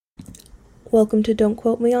Welcome to Don't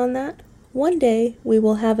Quote Me on That. One day we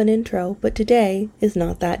will have an intro, but today is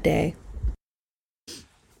not that day.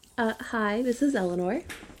 Hi, this is Eleanor.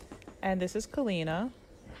 And this is Kalina.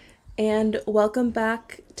 And welcome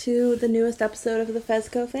back to the newest episode of the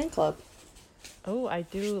Fezco Fan Club. Oh, I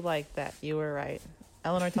do like that. You were right.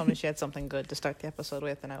 Eleanor told me she had something good to start the episode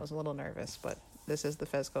with, and I was a little nervous, but this is the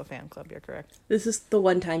Fezco Fan Club. You're correct. This is the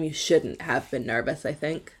one time you shouldn't have been nervous, I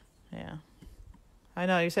think. Yeah. I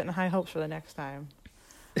know, you're setting high hopes for the next time.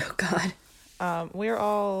 Oh, God. We're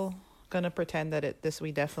all going to pretend that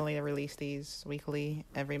we definitely release these weekly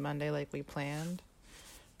every Monday like we planned,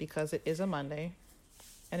 because it is a Monday,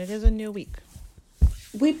 and it is a new week.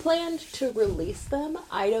 We planned to release them.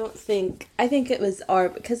 I think it was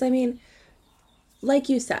because, I mean, like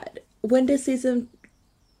you said, when does season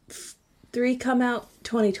 3 come out?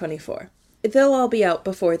 2024. They'll all be out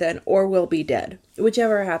before then, or we'll be dead.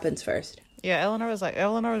 Whichever happens first. Yeah, Eleanor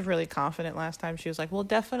was really confident last time. She was like, we'll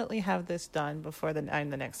definitely have this done before the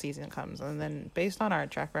next season comes. And then based on our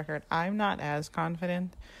track record, I'm not as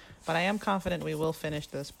confident, but I am confident we will finish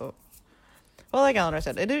this book. Well, like Eleanor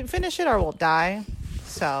said, finish it or we'll die.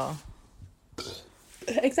 So.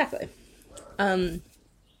 Exactly.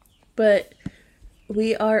 But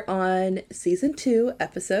we are on season 2,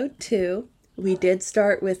 episode 2. We did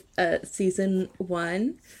start with season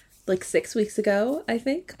 1 like 6 weeks ago, I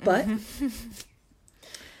think, but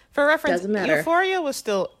for reference, doesn't matter. Euphoria was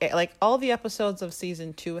still like all the episodes of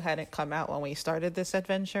season 2 hadn't come out when we started this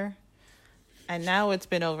adventure, and now it's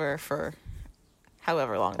been over for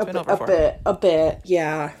however long it's been over for. A bit,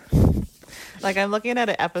 yeah. Like, I'm looking at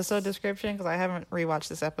an episode description because I haven't rewatched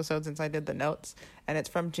this episode since I did the notes, and it's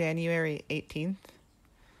from January 18th.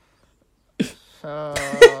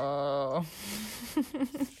 So.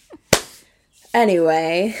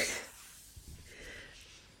 Anyway,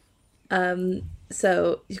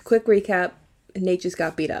 so quick recap: Nate just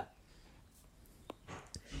got beat up.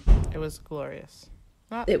 It was glorious.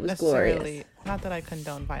 It was glorious. Not that I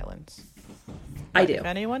condone violence. I do. If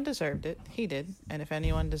anyone deserved it, he did, and if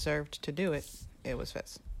anyone deserved to do it, it was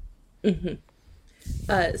Fez.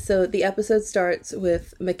 Mm-hmm. So the episode starts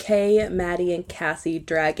with McKay, Maddie, and Cassie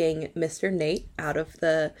dragging Mr. Nate out of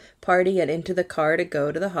the party and into the car to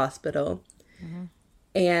go to the hospital. Mm-hmm.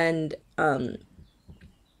 And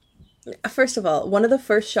first of all, one of the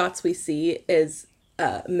first shots we see is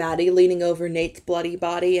Maddie leaning over Nate's bloody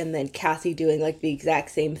body and then Cassie doing like the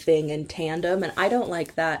exact same thing in tandem. And I don't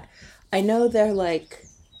like that. I know they're like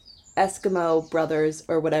Eskimo brothers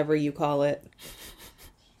or whatever you call it.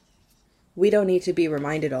 We don't need to be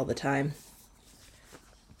reminded all the time.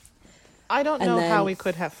 I don't know how we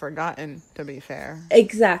could have forgotten, to be fair.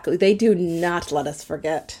 Exactly. They do not let us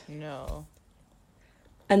forget. No.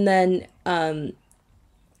 And then I'm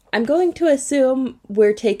going to assume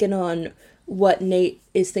we're taking on what Nate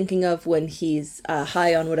is thinking of when he's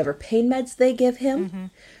high on whatever pain meds they give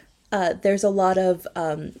him. Mm-hmm. There's a lot of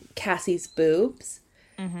Cassie's boobs.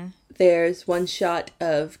 Mm-hmm. There's one shot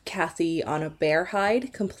of Cassie on a bear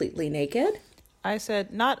hide, completely naked. I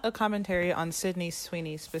said, not a commentary on Sydney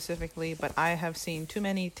Sweeney specifically, but I have seen too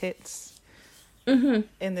many tits in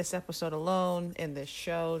this episode alone, in this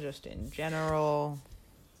show, just in general.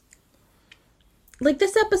 Like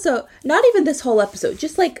this episode, not even this whole episode,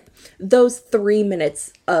 just like those 3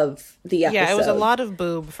 minutes of the episode. Yeah, it was a lot of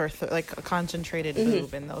boob for like a concentrated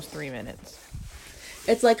boob in those 3 minutes.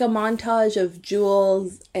 It's like a montage of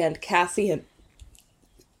Jules and Cassie and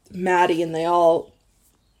Maddie, and they all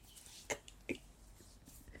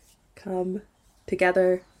come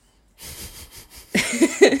together.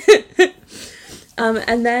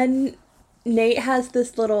 And then Nate has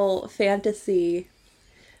this little fantasy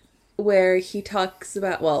where he talks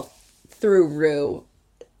about, well, through Rue,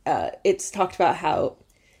 it's talked about how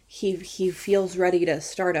he feels ready to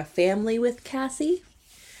start a family with Cassie.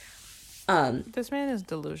 This man is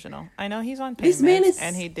delusional. I know he's on pain meds,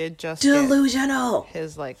 and he did just delusional. Get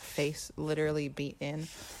his like face literally beat in.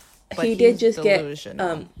 But he did just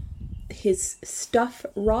delusional. Get his stuff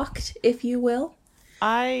rocked, if you will.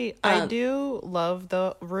 I do love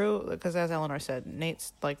the Rue, because as Eleanor said,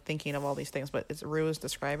 Nate's like thinking of all these things, but it's Rue is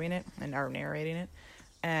describing it and or narrating it,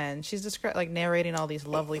 and she's narrating all these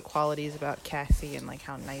lovely qualities about Cassie and like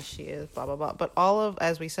how nice she is, blah blah blah. But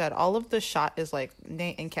as we said, all of the shot is like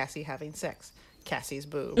Nate and Cassie having sex, Cassie's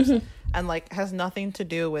boobs, and like has nothing to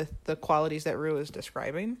do with the qualities that Rue is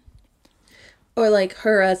describing. Or like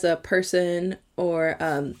her as a person, or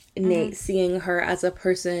Nate seeing her as a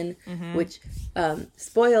person, which,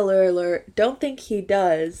 spoiler alert, don't think he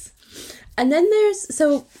does. And then there's,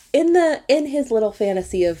 so in his little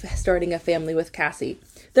fantasy of starting a family with Cassie,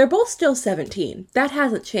 They're both still 17. That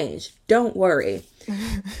hasn't changed. Don't worry.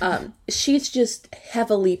 She's just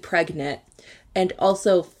heavily pregnant and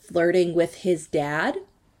also flirting with his dad.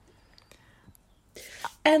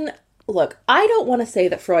 And look, I don't want to say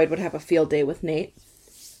that Freud would have a field day with Nate.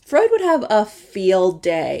 Freud would have a field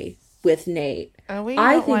day with Nate.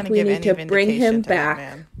 I think we need to bring him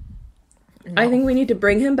back. No. I think we need to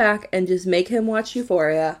bring him back and just make him watch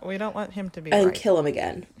Euphoria. We don't want him to be and kill him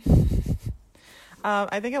again.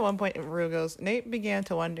 I think at one point Rue goes, Nate began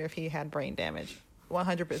to wonder if he had brain damage.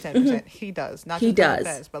 100%. He does. Not just he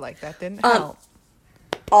does, but like that didn't help.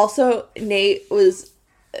 Also, Nate is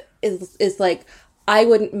like, I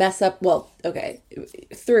wouldn't mess up, well, okay,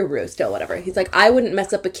 through Rue still, whatever. He's like, I wouldn't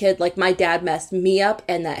mess up a kid like my dad messed me up,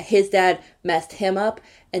 and that his dad messed him up,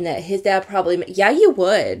 and that his dad probably, yeah, you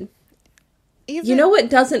would. You know what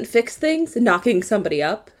doesn't fix things? Knocking somebody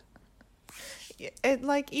up.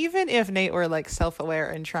 Even if Nate were like self-aware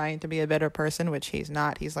and trying to be a better person, which he's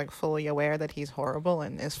not, he's like fully aware that he's horrible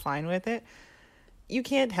and is fine with it. You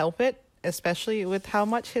can't help it, especially with how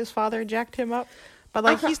much his father jacked him up. But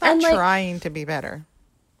like he's not trying to be better.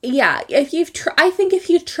 Yeah, I think if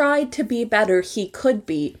he tried to be better, he could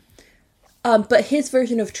be. But his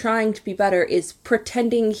version of trying to be better is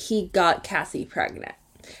pretending he got Cassie pregnant.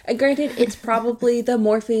 And granted, it's probably the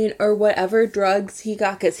morphine or whatever drugs he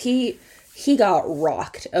got, because he got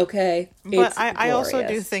rocked, okay? But I also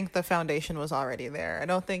do think the foundation was already there. I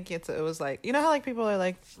don't think it was like, you know how like people are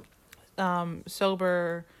like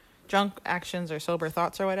sober drunk actions or sober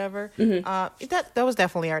thoughts or whatever. Mm-hmm. That was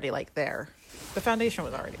definitely already like there. The foundation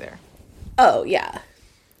was already there. Oh, yeah.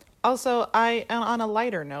 Also, on a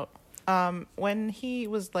lighter note, when he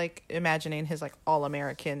was like imagining his like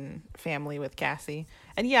all-American family with Cassie,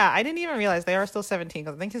 and yeah, I didn't even realize they are still 17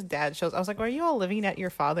 because I think his dad shows. I was like, "Were you all living at your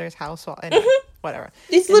father's house?" Anyway, whatever.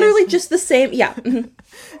 It's literally just the same. Yeah.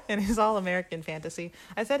 In his all-American fantasy,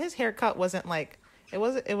 I said his haircut wasn't like it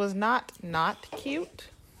was not cute.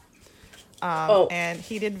 And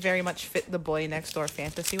he did very much fit the boy next door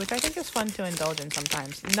fantasy, which I think is fun to indulge in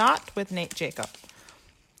sometimes. Not with Nate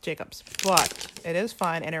Jacobs, but it is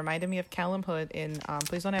fun, and it reminded me of Callum Hood in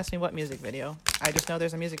please don't ask me what music video. I just know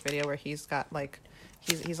there's a music video where he's got like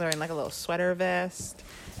he's wearing like a little sweater vest,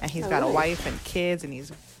 and he's got a wife and kids, and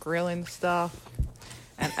he's grilling stuff.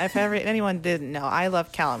 And if anyone didn't know, I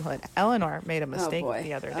love Callum Hood. Eleanor made a mistake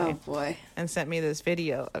the other day and sent me this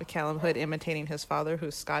video of Callum Hood imitating his father,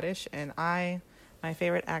 who's Scottish, and my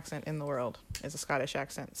favorite accent in the world is a Scottish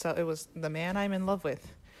accent. So it was the man I'm in love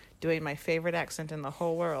with doing my favorite accent in the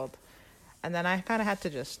whole world. And then I kind of had to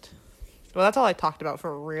that's all I talked about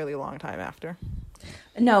for a really long time after.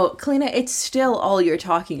 No, Kalina, it's still all you're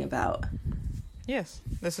talking about. Yes,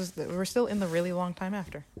 we're still in the really long time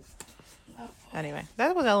after. Anyway,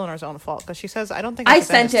 that was Eleanor's own fault because she says, I don't think I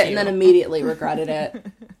sent it and then immediately regretted it.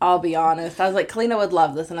 I'll be honest. I was like, Kalina would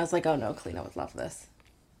love this. And I was like, oh no, Kalina would love this.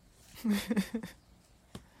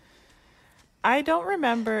 I don't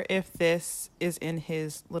remember if this is in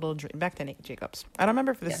his little dream. Back to Nate Jacobs. I don't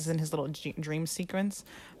remember if this is in his little dream sequence,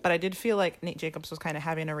 but I did feel like Nate Jacobs was kind of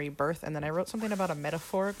having a rebirth. And then I wrote something about a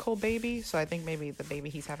metaphorical baby. So I think maybe the baby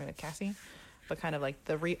he's having with Cassie. But kind of like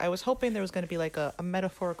I was hoping there was going to be like a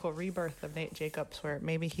metaphorical rebirth of Nate Jacobs where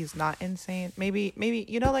maybe he's not insane. Maybe,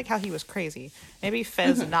 you know, like how he was crazy. Maybe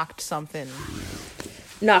Fez knocked something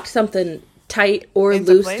tight or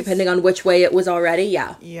loose, place, depending on which way it was already.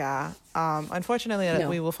 Yeah. Yeah. Unfortunately,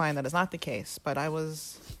 we will find that is not the case. But I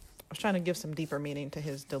was trying to give some deeper meaning to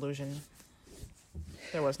his delusion.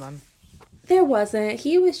 There was none. There wasn't.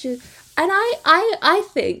 He was just, and I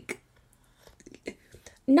think.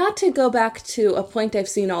 Not to go back to a point I've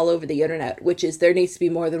seen all over the internet, which is there needs to be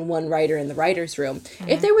more than one writer in the writer's room. Mm-hmm.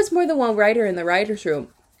 If there was more than one writer in the writer's room,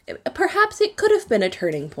 perhaps it could have been a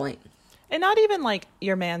turning point. And not even like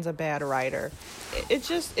your man's a bad writer.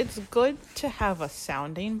 It's good to have a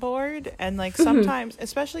sounding board. And like sometimes,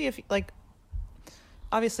 especially if like,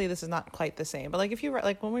 obviously this is not quite the same, but like if you write,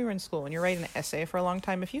 like when we were in school and you're writing an essay for a long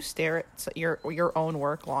time, if you stare at your own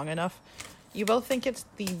work long enough, you both think it's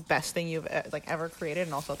the best thing you've like ever created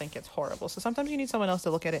and also think it's horrible. So sometimes you need someone else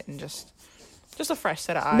to look at it and just a fresh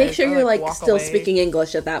set of eyes. Make sure you're like still speaking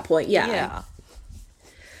English at that point. Yeah.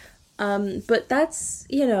 But that's,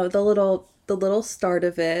 you know, the little start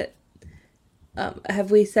of it.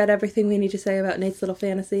 Have we said everything we need to say about Nate's little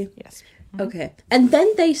fantasy? Yes. Mm-hmm. Okay. And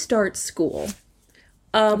then they start school.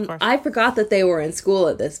 I forgot that they were in school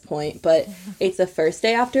at this point, but it's the first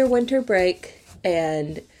day after winter break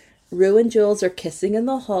and Rue and Jules are kissing in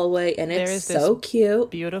the hallway, and it's so cute.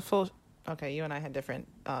 Beautiful Okay, you and I had different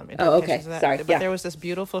Oh, okay. interpretations of that. Sorry. But Yeah. there was this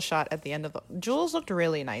beautiful shot at the end of the... Jules looked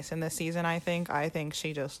really nice in this season, I think. I think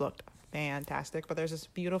she just looked fantastic. But there's this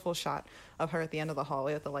beautiful shot of her at the end of the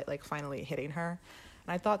hallway with the light, like, finally hitting her.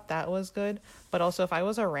 And I thought that was good. But also, if I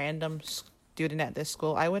was a random student at this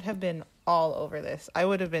school, I would have been all over this. I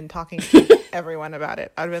would have been talking to everyone about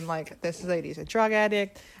it. I'd have been like, this lady's a drug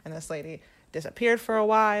addict, and this lady disappeared for a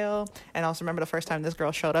while. And also remember the first time this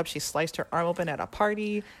girl showed up, she sliced her arm open at a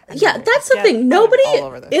party. Yeah, that's the thing. Nobody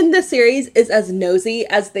in the series is as nosy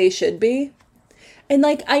as they should be. And,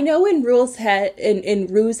 like, I know in Rue's head, in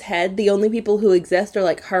Rue's head, the only people who exist are,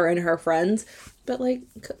 like, her and her friends. But, like,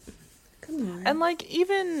 come on. And, like,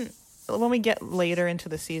 even when we get later into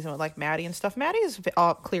the season with, like, Maddie and stuff, Maddie is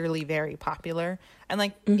all clearly very popular. And,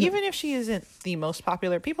 like, even if she isn't the most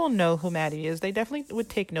popular, people know who Maddie is. They definitely would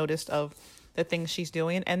take notice of the things she's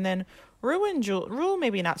doing. And then Rue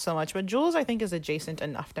maybe not so much, but Jules I think is adjacent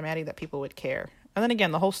enough to Maddie that people would care. And then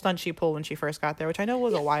again, the whole stunt she pulled when she first got there, which I know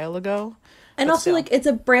was a while ago. And also, still, like, it's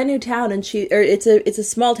a brand new town, and it's a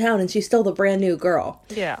small town, and she's still the brand new girl.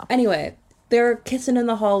 Yeah. Anyway, they're kissing in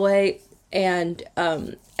the hallway, and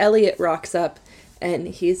Elliot rocks up, and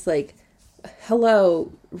he's like,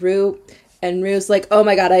 "Hello, Rue." And Rue's like, "Oh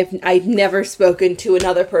my god, I've never spoken to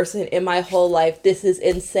another person in my whole life. This is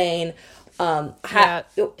insane."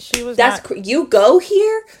 She was. You go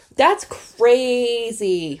here? That's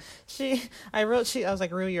crazy. I was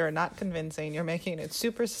like, Rue, you're not convincing. You're making it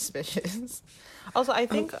super suspicious. Also, I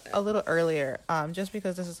think a little earlier, just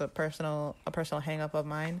because this is a personal hang up of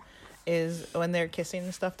mine, is when they're kissing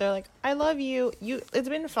and stuff, they're like, "I love you. It's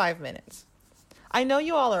been 5 minutes. I know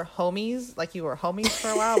you all are homies, like you were homies for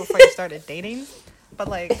a while before you started dating, but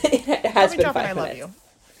like, it has been 5 minutes. I love you."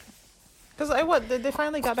 Because they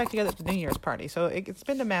finally got back together at the New Year's party, so it's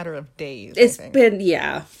been a matter of days. It's been,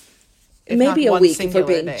 yeah. Maybe a week if we're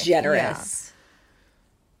being generous.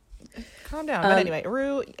 Yeah. Calm down. But anyway,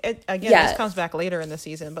 Rue, this comes back later in the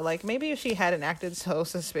season, but like maybe if she hadn't acted so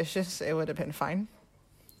suspicious, it would have been fine.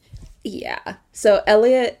 Yeah. So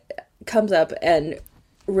Elliot comes up and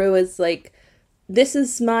Rue is like, "This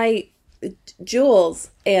is my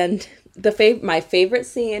Jules." And my favorite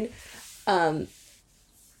scene,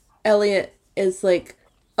 Elliot is like,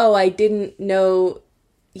 "Oh, I didn't know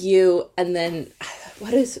you." And then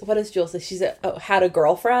what does Jules say? She said, "Oh, had a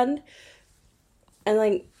girlfriend." And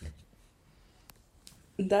like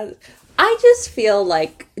that, I just feel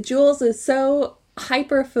like Jules is so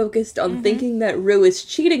hyper focused on thinking that Rue is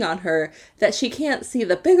cheating on her that she can't see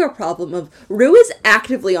the bigger problem of Rue is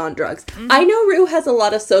actively on drugs. I know Rue has a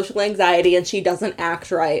lot of social anxiety and she doesn't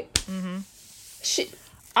act right. She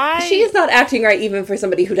is not acting right even for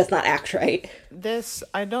somebody who does not act right.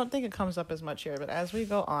 I don't think it comes up as much here, but as we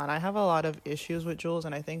go on, I have a lot of issues with Jules,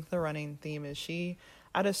 and I think the running theme is she,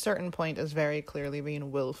 at a certain point, is very clearly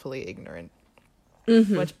being willfully ignorant,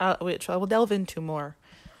 which I will delve into more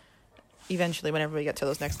eventually whenever we get to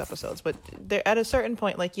those next episodes. But at a certain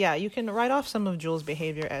point, like, yeah, you can write off some of Jules'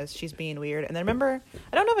 behavior as she's being weird. And then remember,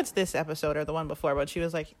 I don't know if it's this episode or the one before, but she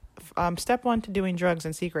was like, step 1 to doing drugs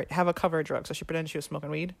in secret, have a cover drug. So she pretended she was smoking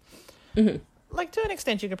weed. Like, to an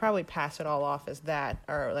extent, you could probably pass it all off as that,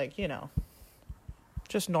 or like, you know,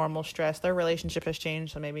 just normal stress. Their relationship has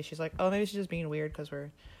changed, so maybe she's like, oh, maybe she's just being weird because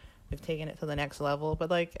we've taken it to the next level. But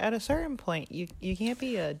like, at a certain point, you can't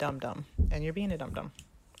be a dum-dum, and you're being a dum-dum.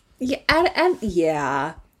 Yeah, and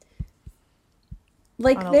yeah.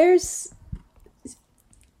 Like, there's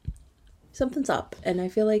something's up, and I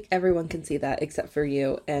feel like everyone can see that except for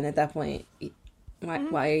you, and at that point,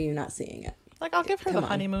 why are you not seeing it? Like, I'll give her the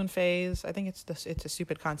honeymoon phase. I think it's a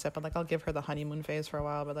stupid concept, but like, I'll give her the honeymoon phase for a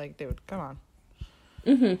while, but like, dude, come on.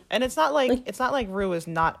 And it's not like Rue is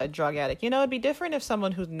not a drug addict. You know, it'd be different if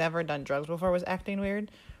someone who's never done drugs before was acting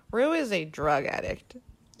weird. Rue is a drug addict.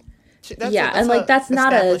 That's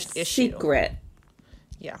not a secret.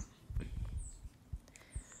 Yeah.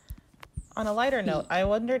 On a lighter note, I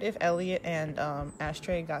wondered if Elliot and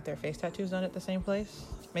Ashtray got their face tattoos done at the same place.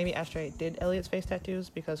 Maybe Ashtray did Elliot's face tattoos,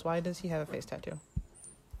 because why does he have a face tattoo?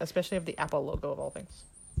 Especially of the Apple logo of all things.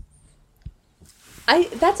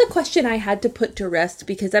 That's a question I had to put to rest,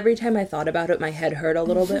 because every time I thought about it, my head hurt a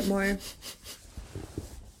little bit more.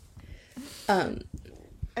 And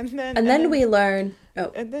then we learn. Oh.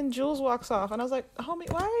 And then Jules walks off, and I was like, homie,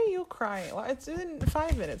 why are you crying? Well, it's in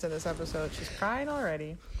 5 minutes in this episode. She's crying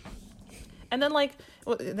already. And then,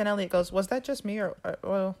 then Elliot goes, was that just me?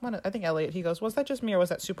 I think Elliot, he goes, was that just me, or was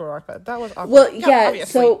that super awkward? That was awkward. Well, yeah,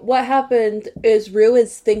 obviously. So what happened is Rue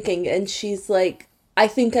is thinking, and she's like, I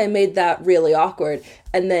think I made that really awkward.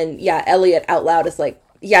 And then, yeah, Elliot out loud is like,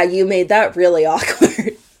 yeah, you made that really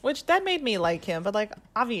awkward. Which, that made me like him, but, like,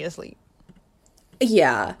 obviously.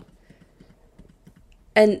 Yeah.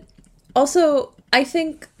 And also, I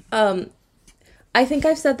think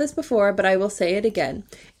I've said this before, but I will say it again.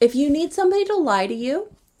 If you need somebody to lie to you,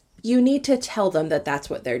 you need to tell them that that's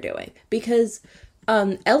what they're doing. Because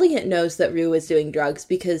Elliot knows that Rue is doing drugs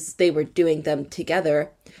because they were doing them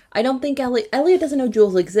together. I don't think Elliot doesn't know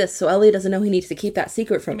Jules exists, so Elliot doesn't know he needs to keep that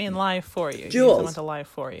secret from I mean, lie for you. Jules. You need someone to lie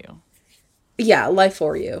for you. Yeah, lie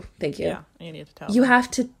for you. Thank you. Yeah, you need to tell You them.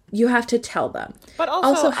 have to tell them. But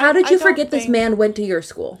also how did you I forget don't this think- man went to your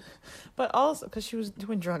school? But also, because she was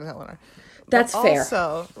doing drugs, Eleanor. That's fair.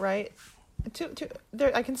 Also, right?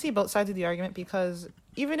 There, I can see both sides of the argument because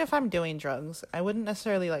even if I'm doing drugs, I wouldn't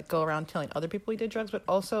necessarily like go around telling other people he did drugs. But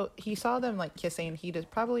also, he saw them like kissing. He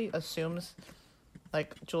just probably assumes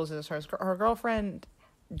like Jules is her girlfriend.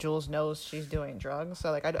 Jules knows she's doing drugs,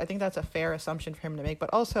 so like I think that's a fair assumption for him to make.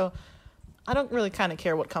 But also, I don't really kind of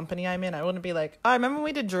care what company I'm in. I wouldn't be like, I remember when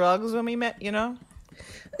we did drugs when we met, you know?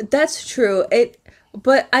 That's true.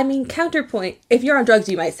 But I mean, counterpoint. If you're on drugs,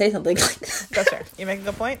 you might say something like that. That's fair. You make a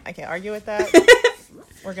good point. I can't argue with that.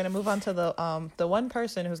 We're gonna move on to the one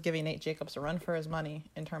person who's giving Nate Jacobs a run for his money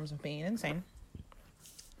in terms of being insane.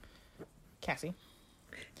 Cassie.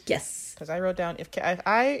 Yes. Because I wrote down if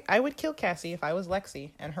I would kill Cassie if I was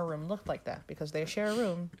Lexi and her room looked like that because they share a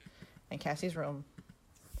room, and Cassie's room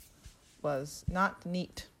was not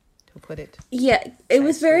neat, to put it. Yeah, it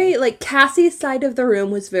was very, like, Cassie's side of the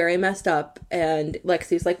room was very messed up, and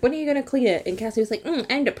Lexi was like, when are you gonna clean it? And Cassie was like,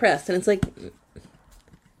 I'm depressed, and it's like,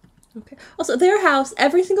 okay. Also, their house,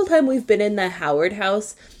 every single time we've been in the Howard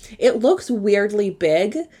house, it looks weirdly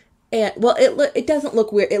big, and, well, it doesn't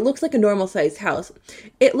look weird, it looks like a normal-sized house.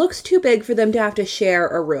 It looks too big for them to have to share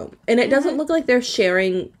a room, and it doesn't look like they're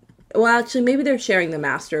sharing, well, actually, maybe they're sharing the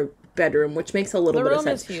master bedroom, which makes a little bit of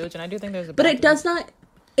sense. The room is huge, and I do think there's a But bathroom.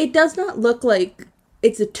 it does not look like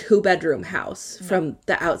it's a 2-bedroom house from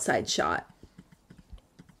the outside shot.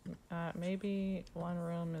 Maybe one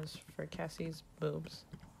room is for Cassie's boobs.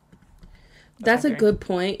 That's a good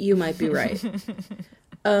point. You might be right.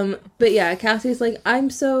 But yeah, Cassie's like, I'm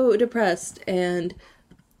so depressed, and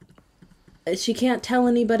she can't tell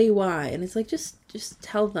anybody why. And it's like, just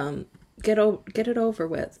tell them. Get it over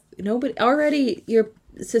with. Nobody already. Your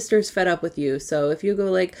sister's fed up with you. So if you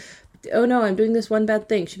go like, oh no, I'm doing this one bad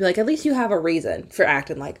thing, she'd be like, at least you have a reason for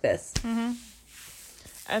acting like this. Mm-hmm.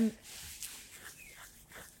 And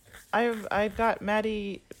I've got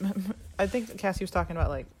Maddie. I think Cassie was talking about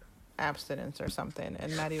like abstinence or something,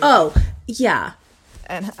 and Maddie was, Oh yeah.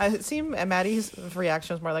 and it seemed Maddie's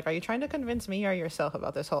reaction was more like, are you trying to convince me or yourself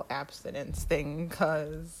about this whole abstinence thing?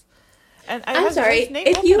 Because I'm sorry, has Nate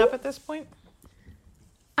if woken you- up at this point?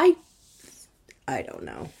 I don't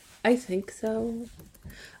know. I think so.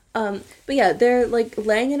 But yeah, they're like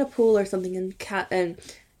laying in a pool or something,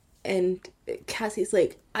 and Cassie's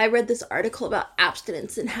like, I read this article about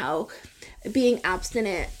abstinence and how being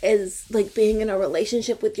abstinent is like being in a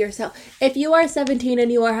relationship with yourself. If you are 17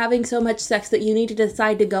 and you are having so much sex that you need to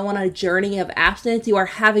decide to go on a journey of abstinence, you are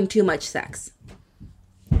having too much sex.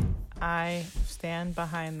 I stand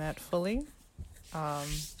behind that fully.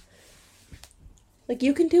 Like,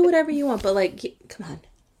 you can do whatever you want, but like, come on.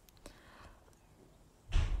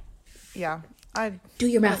 Yeah, I Do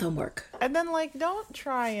your math homework. and then like don't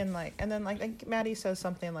try and like and then like Maddie says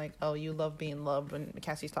something like, oh, you love being loved, when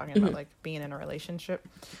Cassie's talking about like being in a relationship,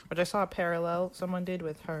 which I saw a parallel someone did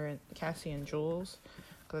with her and Cassie and Jules,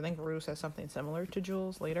 because I think Rue says something similar to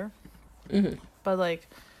Jules later. But like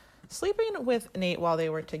sleeping with Nate while they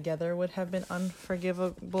were together would have been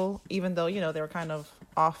unforgivable, even though, you know, they were kind of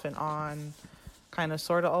off and on, kind of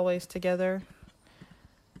sort of always together.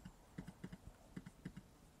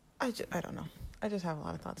 I don't know. I just have a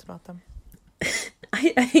lot of thoughts about them.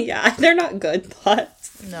 Yeah, they're not good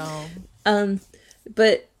thoughts. No.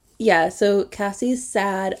 But yeah, so Cassie's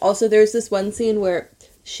sad. Also, there's this one scene where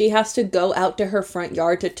she has to go out to her front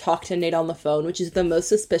yard to talk to Nate on the phone, which is the most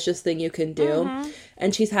suspicious thing you can do.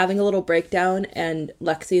 And she's having a little breakdown, and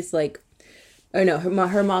Lexi's like, or no,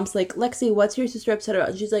 her mom's like, Lexi, what's your sister upset about?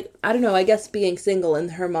 And she's like, I don't know, I guess being single.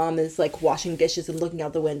 And her mom is like washing dishes and looking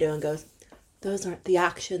out the window and goes, those aren't the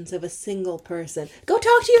actions of a single person. Go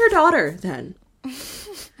talk to your daughter, then.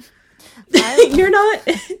 You're not...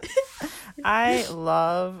 I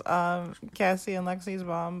love Cassie and Lexi's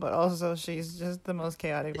mom, but also she's just the most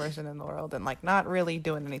chaotic person in the world and like not really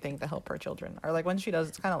doing anything to help her children. Or like when she does,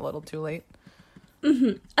 it's kind of a little too late.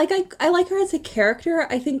 Like, I like her as a character.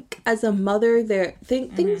 I think as a mother,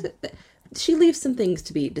 things she leaves some things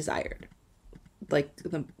to be desired, like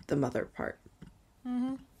the mother part.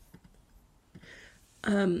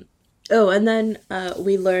 Oh, and then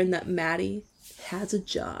we learn that Maddie has a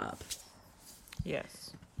job.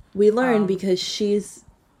 Yes. We learn because she's...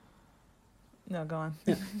 No, go on.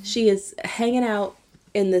 She is hanging out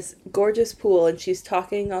in this gorgeous pool and she's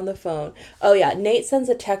talking on the phone. Oh yeah, Nate sends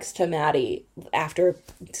a text to Maddie after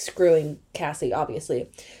screwing Cassie, obviously.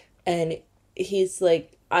 And he's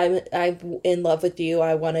like, I'm in love with you.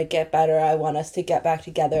 I want to get better. I want us to get back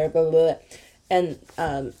together. Blah, blah, blah. And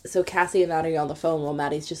so Cassie and Maddie are on the phone while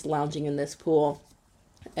Maddie's just lounging in this pool.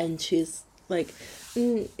 And she's like,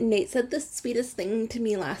 Nate said the sweetest thing to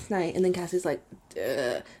me last night. And then Cassie's like,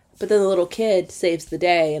 Ugh. But then the little kid saves the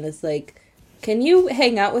day and is like, can you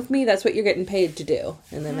hang out with me? That's what you're getting paid to do.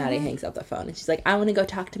 And then Maddie hangs up the phone. And she's like, I want to go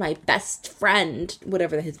talk to my best friend.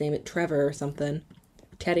 Whatever his name is, Trevor or something.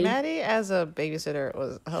 Teddy. Maddie as a babysitter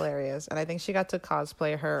was hilarious. And I think she got to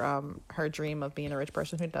cosplay her dream of being a rich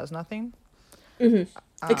person who does nothing.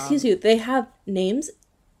 Mm-hmm. Excuse you, they have names?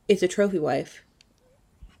 It's a trophy wife.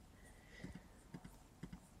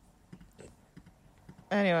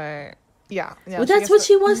 Anyway... Yeah. Well, that's what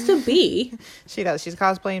she wants to be. She does. She's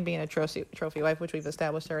cosplaying being a trophy wife, which we've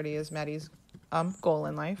established already is Maddie's goal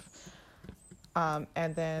in life.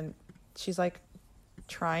 And then she's like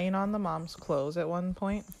trying on the mom's clothes at one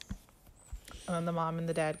point. And then the mom and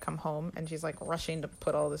the dad come home and she's like rushing to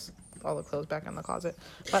put all the clothes back in the closet.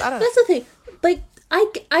 But I don't know. That's the thing. Like,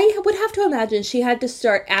 I would have to imagine she had to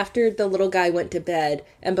start after the little guy went to bed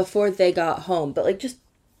and before they got home. But like, just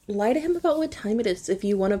lie to him about what time it is if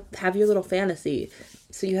you want to have your little fantasy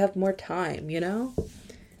so you have more time, you know?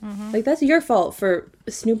 Mm-hmm. Like, that's your fault for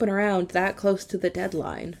snooping around that close to the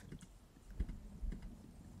deadline.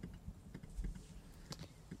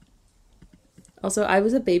 Also, I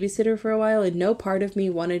was a babysitter for a while and no part of me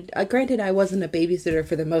wanted... granted, I wasn't a babysitter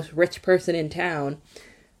for the most rich person in town.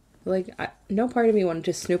 Like, no part of me wanted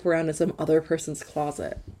to snoop around in some other person's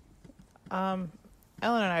closet.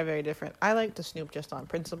 Ellen and I are very different. I like to snoop just on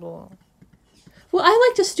principle. Well, I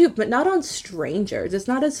like to snoop, but not on strangers. It's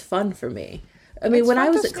not as fun for me. I mean, when I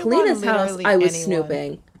was at Kalina's house, I was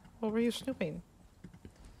snooping. What were you snooping?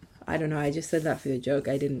 I don't know. I just said that for the joke.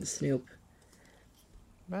 I didn't snoop.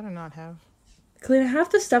 Better not have. Kalina, half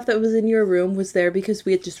the stuff that was in your room was there because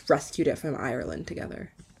we had just rescued it from Ireland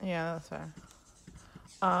together. Yeah, that's fair.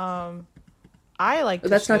 I like to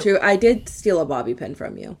That's snoop. not true. I did steal a bobby pin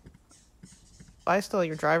from you. I stole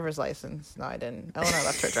your driver's license. No, I didn't. Eleanor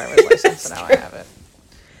left her driver's license, so now I have it.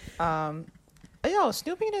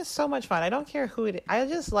 Snooping is so much fun. I don't care who it is. I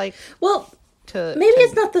just like... Well, maybe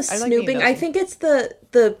it's not the snooping. I think it's the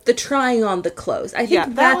trying on the clothes. I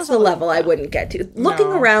think that's the level I wouldn't get to. Looking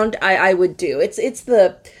around, I would do. It's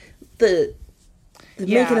the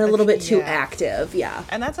making it a little bit too active,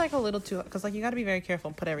 and that's like a little too, because like you got to be very careful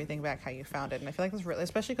and put everything back how you found it. And I feel like this really,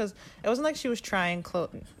 especially because it wasn't like she was trying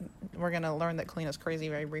clothes. We're gonna learn that Kalina's crazy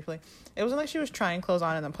very briefly. It wasn't like she was trying clothes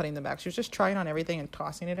on and then putting them back. She was just trying on everything and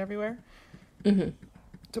tossing it everywhere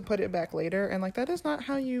to put it back later. And like that is not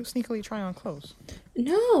how you sneakily try on clothes.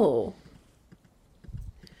 No.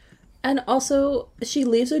 And also, she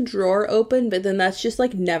leaves a drawer open, but then that's just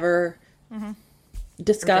like never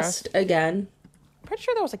discussed again. Pretty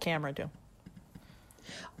sure there was a camera too.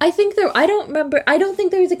 I don't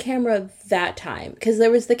think there was a camera that time, because there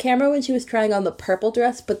was the camera when she was trying on the purple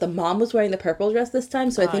dress, but the mom was wearing the purple dress this time,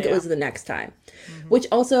 so I think it was the next time. Which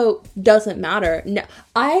also doesn't matter. No,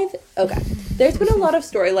 there's been a lot of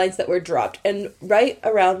storylines that were dropped, and right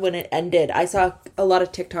around when it ended, I saw a lot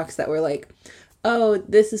of TikToks that were like, oh,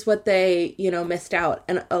 this is what they, missed out.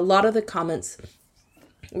 And a lot of the comments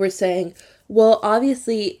were saying, well,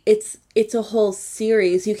 obviously, it's a whole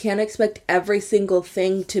series. You can't expect every single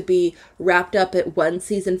thing to be wrapped up at one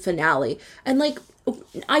season finale. And, like,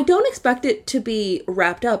 I don't expect it to be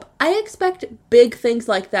wrapped up. I expect big things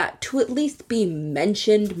like that to at least be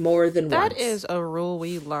mentioned more than once. That is a rule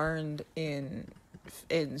we learned in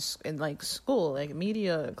like school, like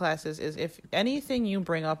media classes, is if anything you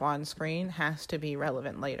bring up on screen has to be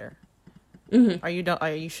relevant later. Or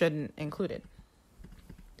you shouldn't include it.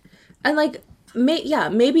 And, like,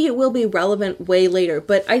 maybe it will be relevant way later,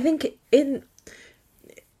 but I think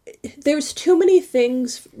there's too many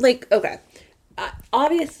things, like, okay,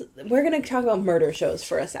 obviously, we're going to talk about murder shows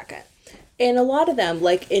for a second. And a lot of them,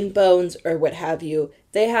 like in Bones or what have you,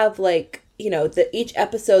 they have, like, each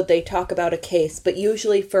episode they talk about a case, but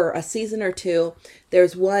usually for a season or two,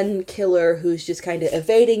 there's one killer who's just kind of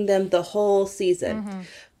evading them the whole season.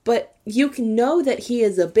 But you can know that he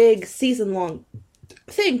is a big season-long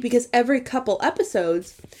thing because every couple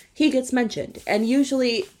episodes he gets mentioned, and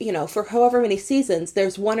usually for however many seasons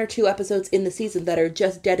there's one or two episodes in the season that are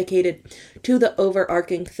just dedicated to the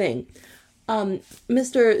overarching thing.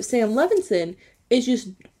 Mr. Sam Levinson is just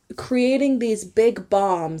creating these big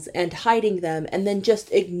bombs and hiding them and then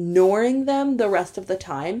just ignoring them the rest of the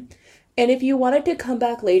time. And if you wanted to come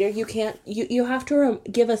back later, you can't, you have to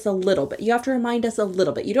give us a little bit. You have to remind us a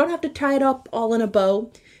little bit. You don't have to tie it up all in a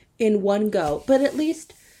bow in one go, but at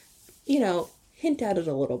least, hint at it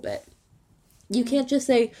a little bit. You can't just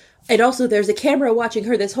say, and also there's a camera watching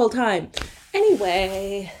her this whole time.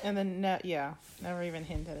 Anyway. And then, never even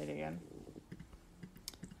hint at it again.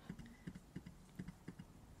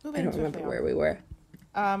 I don't remember where we were.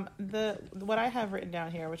 What I have written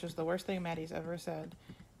down here, which is the worst thing Maddie's ever said,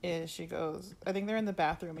 is she goes, I think they're in the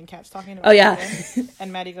bathroom and Kat's talking about Ethan,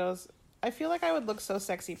 and Maddie goes, I feel like I would look so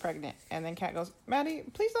sexy pregnant. And then Kat goes, Maddie,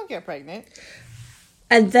 please don't get pregnant.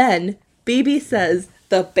 And then BB says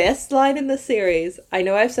the best line in the series. I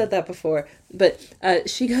know I've said that before, but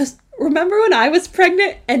she goes, remember when I was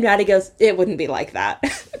pregnant? And Maddie goes, it wouldn't be like that.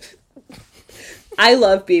 I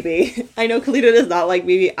love BB. I know Kalina does not like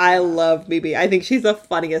BB. I love BB. I think she's the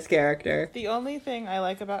funniest character. The only thing I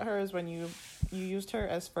like about her is when you used her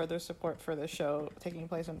as further support for the show taking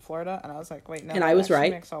place in Florida, and I was like, wait, no, and I was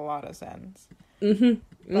right. Makes a lot of sense.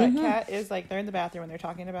 Mm-hmm. But Kat is like, they're in the bathroom and they're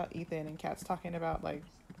talking about Ethan, and Kat's talking about like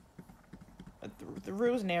the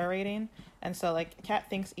Rue's narrating, and so like Kat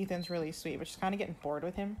thinks Ethan's really sweet, but she's kind of getting bored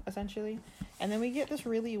with him essentially, and then we get this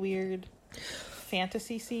really weird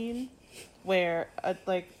fantasy scene where a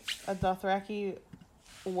Dothraki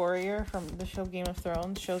warrior from the show Game of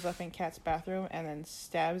Thrones shows up in Kat's bathroom and then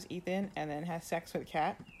stabs Ethan and then has sex with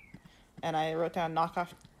Kat. And I wrote down knockoff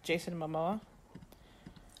Jason Momoa.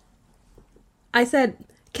 I said,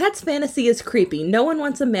 Kat's fantasy is creepy. No one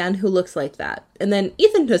wants a man who looks like that. And then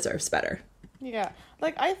Ethan deserves better. Yeah.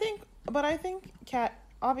 I think Kat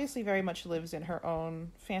obviously very much lives in her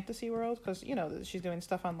own fantasy world because, she's doing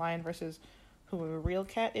stuff online versus who a real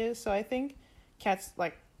Kat is. So I think Kat's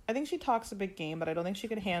I think she talks a big game, but I don't think she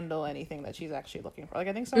could handle anything that she's actually looking for.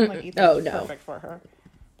 I think someone like Ethan is perfect for her.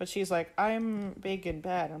 But she's like, I'm big and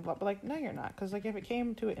bad and blah. But no, you're not. Because if it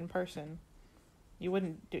came to it in person, you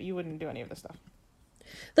wouldn't do any of this stuff.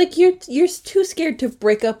 You're too scared to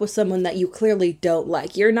break up with someone that you clearly don't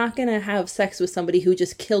like. You're not gonna have sex with somebody who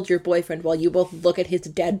just killed your boyfriend while you both look at his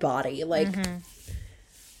dead body.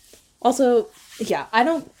 Also, yeah, I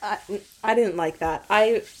didn't like that.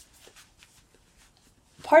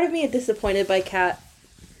 Part of me is disappointed by Kat.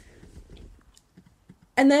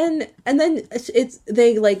 And then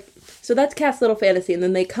so that's Kat's little fantasy, and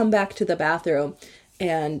then they come back to the bathroom,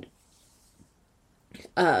 and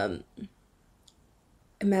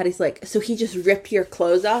Maddie's like, so he just ripped your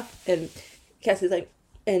clothes off? And Cassie's like,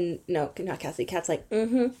 and no, not Cassie. Kat's like,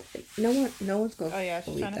 mm-hmm. No one's going to believe that. Oh yeah,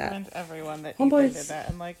 she's trying to convince everyone that Ethan did that.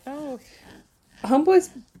 I'm like, no.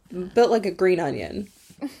 Homeboy's built like a green onion.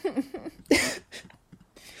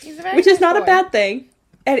 Which is not a bad thing.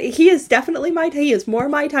 And he is definitely he is more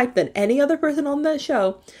my type than any other person on the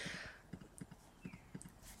show.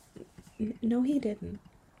 No, he didn't.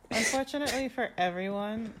 Unfortunately for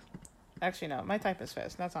everyone, actually no, my type is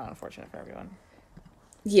Fez. That's not unfortunate for everyone.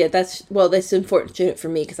 Yeah, that's unfortunate for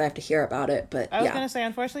me because I have to hear about it, but I was going to say,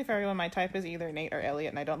 unfortunately for everyone, my type is either Nate or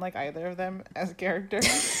Elliot, and I don't like either of them as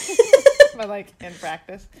characters. But in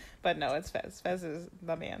practice. But no, it's Fez. Fez is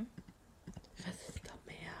the man. Fez is the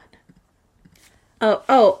man.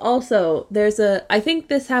 Oh, also, I think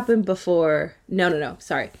this happened before. No,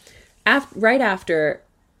 sorry. Right after,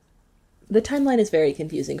 the timeline is very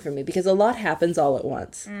confusing for me because a lot happens all at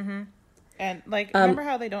once. Mm-hmm. And, remember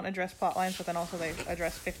how they don't address plot lines, but then also they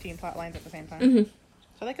address 15 plot lines at the same time? Mm-hmm.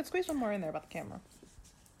 So they could squeeze one more in there about the camera.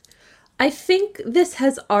 I think this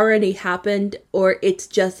has already happened, or it's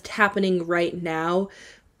just happening right now,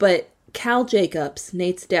 but Cal Jacobs,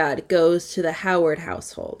 Nate's dad, goes to the Howard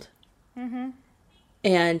household. Mm-hmm.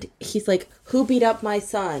 And he's like, who beat up my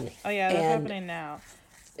son? Oh, yeah, that's happening now.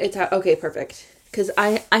 Okay, perfect. Because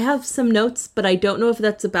I have some notes, but I don't know if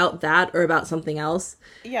that's about that or about something else.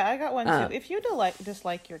 Yeah, I got one too. If you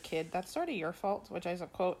dislike your kid, that's sort of your fault, which is a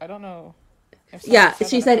quote. I don't know. Yeah,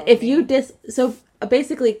 she said, if you so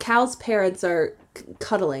basically Cal's parents are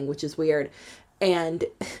cuddling, which is weird. And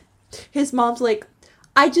his mom's like,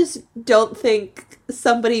 I just don't think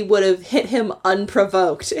somebody would have hit him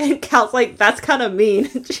unprovoked. And Cal's like, that's kind of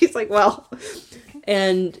mean. She's like, well,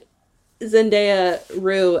 and Zendaya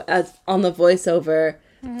Rue as on the voiceover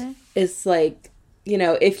is like,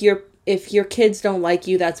 if your kids don't like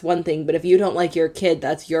you, that's one thing, but if you don't like your kid,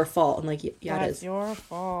 that's your fault. I'm like, yeah, it is. That's your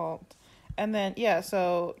fault. And then,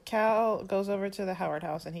 so Cal goes over to the Howard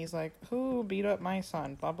house, and he's like, who beat up my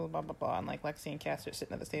son? Blah, blah, blah, blah, blah. And, Lexi and Cassie are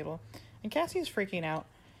sitting at this table. And Cassie's freaking out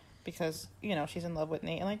because, she's in love with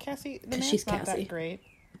Nate. And, Cassie, the man's not that great.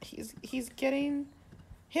 He's getting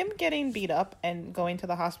him getting beat up and going to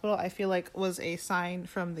the hospital, I feel like was a sign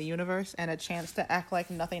from the universe and a chance to act like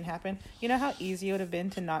nothing happened. You know how easy it would have been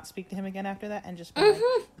to not speak to him again after that and just be like,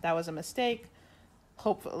 that was a mistake.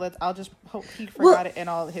 I'll just hope he forgot it and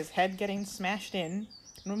all his head getting smashed in,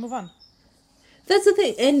 and we'll move on. That's the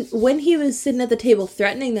thing. And when he was sitting at the table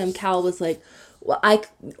threatening them, Cal was like, well,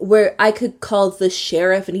 I could call the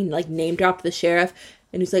sheriff, and he like name dropped the sheriff,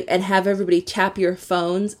 and he's like, and have everybody tap your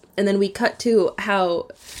phones. And then we cut to how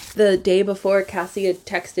the day before Cassie had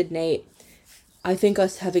texted Nate, I think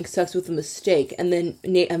us having sex was a mistake. And then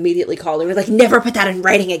Nate immediately called her, was like, never put that in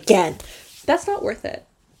writing again. That's not worth it.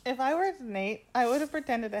 If I were Nate, I would have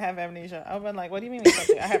pretended to have amnesia. I would have been like, what do you mean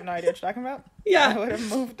something? I have no idea what you're talking about. Yeah. I would have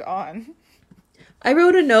moved on. I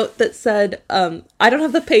wrote a note that said, I don't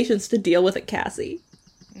have the patience to deal with it, Cassie.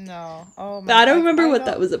 No. Oh, man. I don't remember what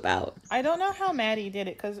that was about. I don't know how Maddie did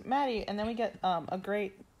it, because Maddie, and then we get a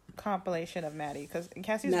great compilation of Maddie, because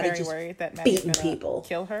Cassie's very worried that Maddie's going to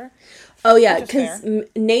kill her. Oh, yeah, because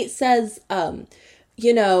Nate says,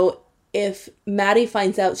 if Maddie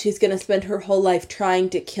finds out, she's going to spend her whole life trying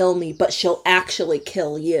to kill me, but she'll actually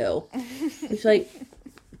kill you. It's like...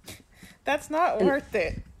 That's not worth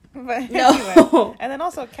it. But no. Anyway. And then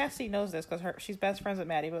also Cassie knows this because she's best friends with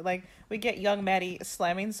Maddie. But like we get young Maddie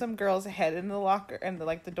slamming some girl's head in the locker and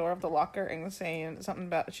the door of the locker and saying something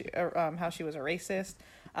about how she was a racist.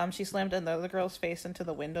 She slammed another girl's face into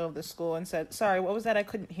the window of the school and said, "Sorry, what was that? I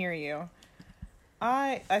couldn't hear you."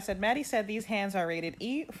 I said, Maddie said these hands are rated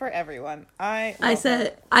E for everyone. I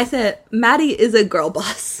said Maddie is a girl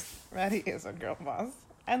boss. Maddie is a girl boss.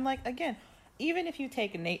 And like again, even if you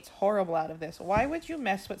take Nate's horrible out of this, why would you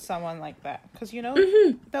mess with someone like that? Because,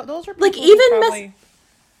 those are people like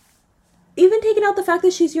even taking out the fact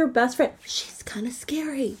that she's your best friend, she's kind of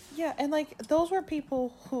scary. Yeah, and, like, those were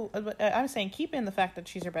people who... I'm saying keep in the fact that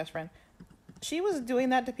she's your best friend. She was doing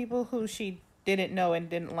that to people who she didn't know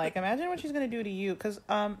and didn't like. Imagine what she's going to do to you. Because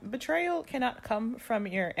betrayal cannot come from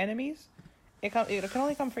your enemies. It can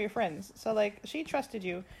only come from your friends. So, like, she trusted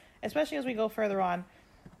you, especially as we go further on.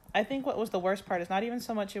 I think what was the worst part is not even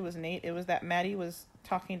so much it was Nate, it was that Maddie was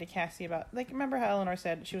talking to Cassie about, like, remember how Eleanor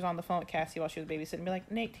said she was on the phone with Cassie while she was babysitting, be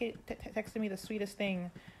like, Nate texted me the sweetest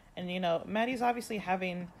thing, and, Maddie's obviously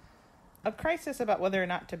having a crisis about whether or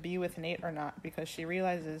not to be with Nate or not, because she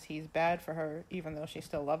realizes he's bad for her, even though she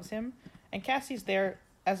still loves him, and Cassie's there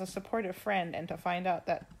as a supportive friend, and to find out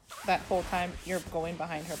that whole time you're going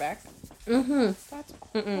behind her back, that's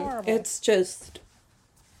horrible. It's just,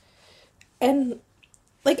 and...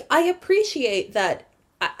 like, I appreciate that,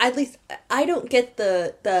 at least, I don't get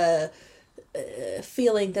the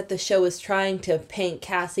feeling that the show is trying to paint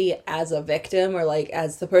Cassie as a victim or, like,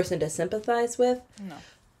 as the person to sympathize with. No.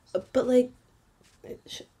 But, like,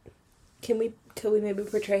 could we maybe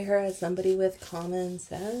portray her as somebody with common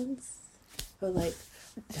sense? Or, like,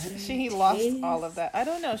 she lost all of that. I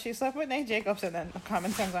don't know. She slept with Nate Jacobs and then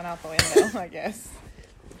common sense went out the window, I guess.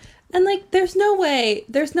 And, like, there's no way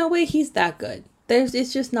he's that good.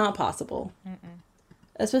 It's just not possible.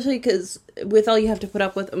 Especially because with all you have to put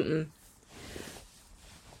up with,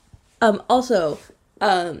 Also,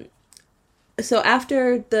 so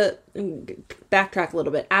after backtrack a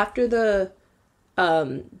little bit. After the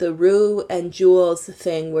Rue and Jules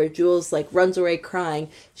thing where Jules, like, runs away crying,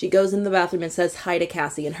 she goes in the bathroom and says hi to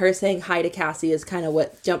Cassie. And her saying hi to Cassie is kind of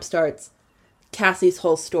what jumpstarts Cassie's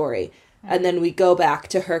whole story. And then we go back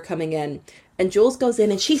to her coming in. And Jules goes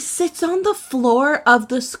in and she sits on the floor of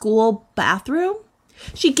the school bathroom.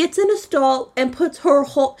 She gets in a stall and puts her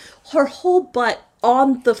whole butt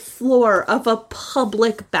on the floor of a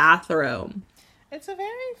public bathroom. It's a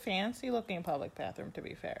very fancy looking public bathroom, to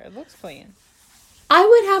be fair. It looks clean. I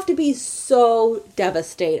would have to be so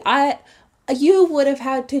devastated. You would have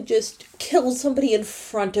had to just kill somebody in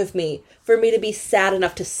front of me for me to be sad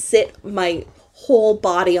enough to sit my whole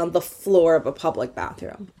body on the floor of a public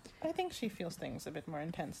bathroom. I think she feels things a bit more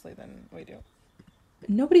intensely than we do.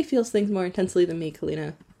 Nobody feels things more intensely than me,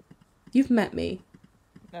 Kalina. You've met me.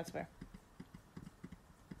 That's fair.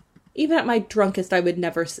 Even at my drunkest, I would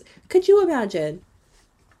never... Could you imagine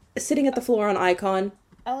sitting at the floor on Icon?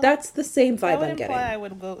 That's the same vibe I'm getting. I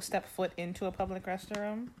would go step foot into a public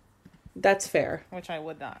restroom. That's fair. Which I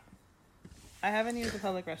would not. I haven't used a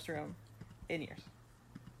public restroom in years.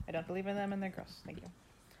 I don't believe in them and they're gross. Thank you.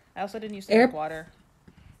 I also didn't use to drink water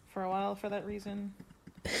for a while for that reason.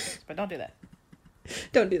 But don't do that.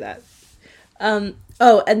 Don't do that.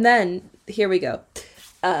 Oh, and then, here we go.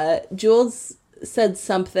 Jules said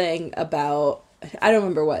something about, I don't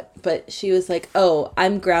remember what, but she was like, oh,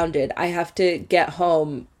 I'm grounded. I have to get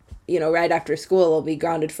home right after school, will be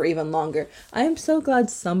grounded for even longer. I am so glad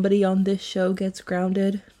somebody on this show gets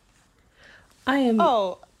grounded. I am.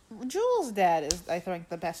 Oh, Jules' dad is, I think,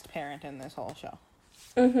 the best parent in this whole show.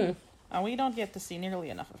 Mm-hmm. And we don't get to see nearly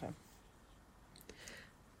enough of him.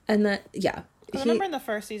 And that, yeah. I remember in the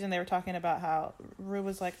first season they were talking about how Rue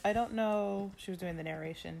was like, I don't know. She was doing the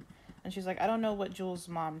narration. And she's like, I don't know what Jules'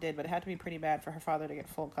 mom did, but it had to be pretty bad for her father to get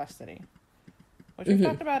full custody. Which we've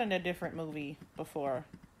talked about in a different movie before.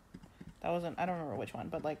 That wasn't, I don't remember which one,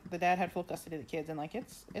 but like the dad had full custody of the kids, and like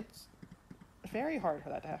it's very hard for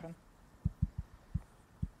that to happen.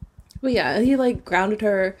 Well, yeah, he like grounded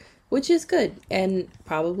her, which is good and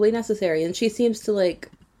probably necessary. And she seems to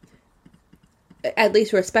like at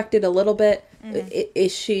least respect it a little bit.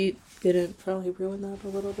 Is she gonna probably ruin that a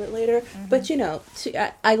little bit later? But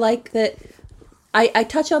I like that. I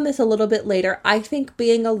touch on this a little bit later. I think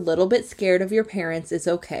being a little bit scared of your parents is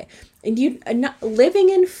okay. And you not living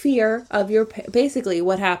in fear of your basically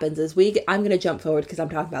what happens is I'm going to jump forward because I'm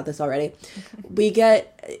talking about this already.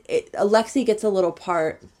 Alexi gets a little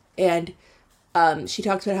part, and she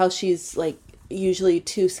talks about how she's like usually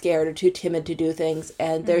too scared or too timid to do things.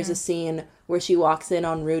 And there's a scene where she walks in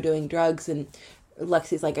on Rue doing drugs, and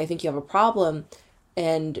Lexi's like, I think you have a problem,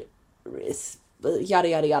 and yada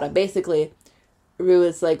yada yada. Basically, Rue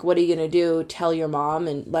is like, what are you going to do? Tell your mom?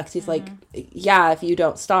 And Lexi's like, yeah, if you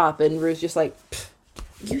don't stop. And Rue's just like,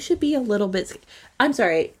 you should be a little bit... I'm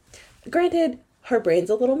sorry. Granted, her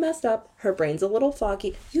brain's a little messed up. Her brain's a little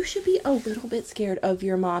foggy. You should be a little bit scared of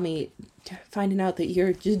your mommy finding out that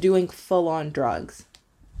you're just doing full-on drugs.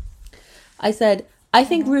 I said, I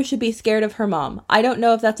think Rue should be scared of her mom. I don't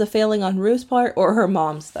know if that's a failing on Rue's part or her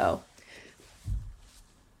mom's, though.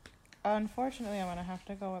 Unfortunately, I'm gonna have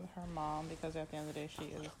to go with her mom because at the end of the day, she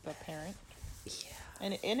is the parent.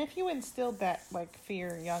 Yeah. And if you instilled that like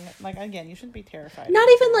fear young, like again, you shouldn't be terrified. Not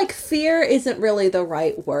even like fear isn't really the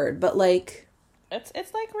right word, but like it's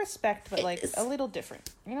like respect, but like a little different,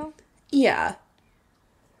 you know? Yeah.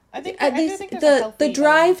 I think the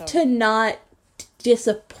drive to not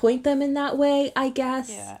disappoint them in that way, I guess.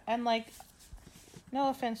 Yeah, and like, no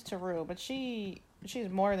offense to Rue, but she's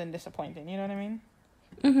more than disappointing. You know what I mean?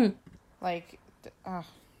 Mm-hmm. Like,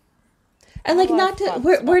 and like not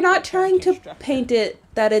to we're not trying to paint it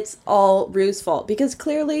that it's all Rue's fault, because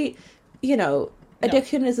clearly,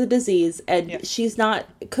 addiction is a disease, and she's not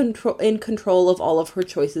in control of all of her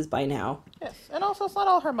choices by now. Yes, and also it's not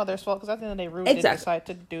all her mother's fault, because at the end of the day, Rue did decide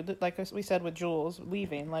to do like we said with Jules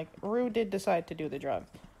leaving. Like Rue did decide to do the drug,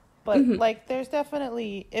 but like there's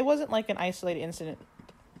definitely it wasn't like an isolated incident.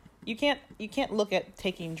 You can't look at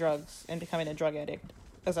taking drugs and becoming a drug addict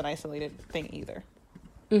as an isolated thing either.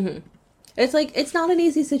 Mm-hmm. It's like, it's not an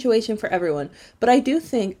easy situation for everyone, but I do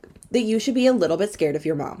think that you should be a little bit scared of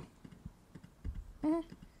your mom. Mm-hmm.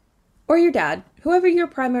 Or your dad, whoever your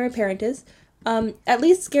primary parent is, at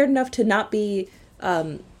least scared enough to not be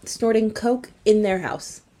snorting coke in their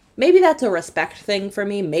house. Maybe that's a respect thing for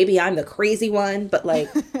me. Maybe I'm the crazy one, but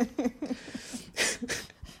like...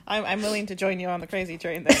 I'm willing to join you on the crazy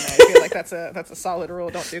train then. I feel like that's a solid rule.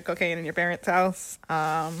 Don't do cocaine in your parents' house.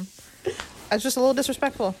 It's just a little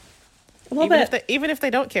disrespectful. Even if they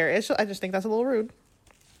don't care, I just think that's a little rude.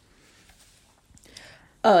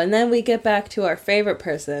 Oh, and then we get back to our favorite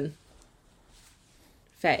person,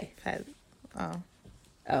 Faye. Fez. Oh.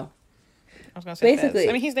 I was gonna say basically. Fez.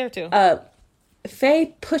 I mean, he's there too.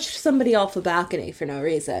 Faye pushed somebody off a balcony for no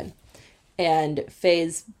reason, and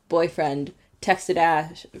Faye's boyfriend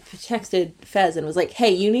texted Fez and was like,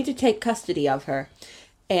 hey, you need to take custody of her.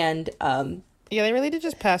 And yeah, they really did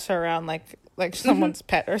just pass her around like someone's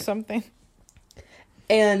pet or something.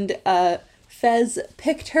 And Fez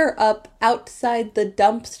picked her up outside the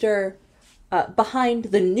dumpster behind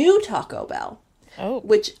the new Taco Bell. Oh.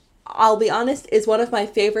 Which, I'll be honest, is one of my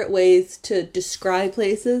favorite ways to describe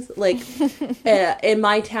places. Like, in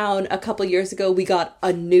my town a couple years ago, we got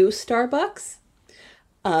a new Starbucks.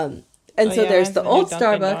 And so there's the old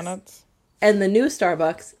Starbucks and the new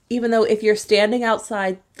Starbucks, even though if you're standing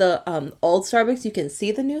outside the old Starbucks, you can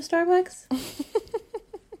see the new Starbucks.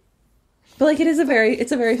 But like, it's a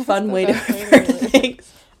very fun way to refer to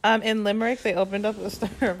things. In Limerick, they opened up a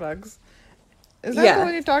Starbucks. Is that the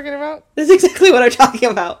one you're talking about? That's exactly what I'm talking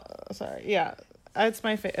about. Sorry. Yeah. That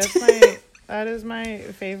is my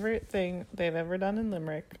favorite thing they've ever done in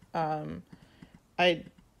Limerick.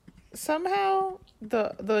 Somehow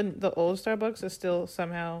the old Starbucks is still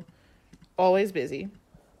somehow always busy.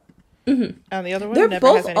 And the other one They're never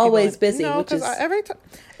both has any always people in it. busy, No, which because is every time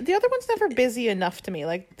the other one's never busy enough to me.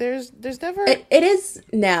 Like there's never. it is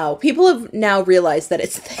now. People have now realized that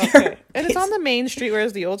it's there. Okay. And it's on the main street,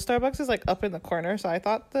 whereas the old Starbucks is like up in the corner. So I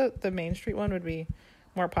thought the main street one would be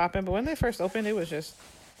more poppin', but when they first opened, it was just.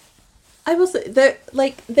 I will say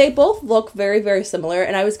they both look very, very similar.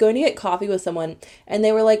 And I was going to get coffee with someone, and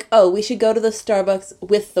they were like, "Oh, we should go to the Starbucks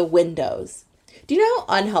with the windows." Do you know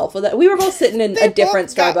how unhelpful that? We were both sitting in a different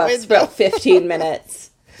Starbucks for about 15 minutes.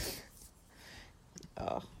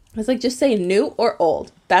 Oh. I was like, just say new or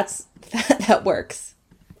old. That works.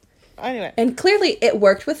 Anyway. And clearly it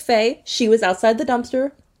worked with Faye. She was outside the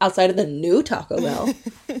dumpster, outside of the new Taco Bell.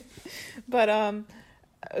 But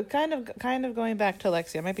kind of going back to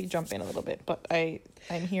Lexi. I might be jumping a little bit, but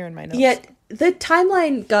I'm here in my notes. Yet the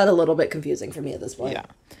timeline got a little bit confusing for me at this point.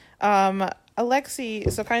 Yeah.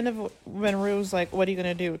 Alexi, so kind of when Rue's like, what are you going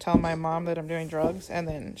to do? Tell my mom that I'm doing drugs? And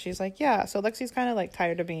then she's like, yeah. So Lexi's kind of like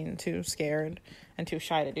tired of being too scared and too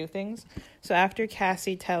shy to do things. So after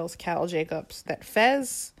Cassie tells Cal Jacobs that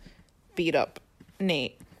Fez beat up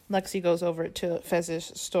Nate, Lexi goes over to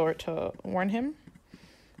Fez's store to warn him.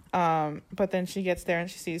 But then she gets there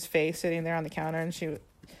and she sees Faye sitting there on the counter, and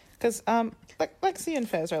because Lexi and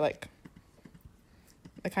Fez are like,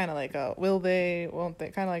 they're kind of like, will they, won't they,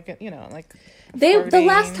 kind of like, like the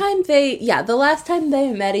last time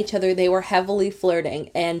they met each other, they were heavily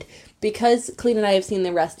flirting. And because Clene and I have seen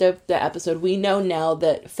the rest of the episode, we know now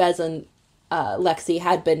that Fez and Lexi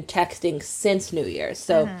had been texting since New Year's.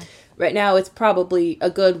 So right now it's probably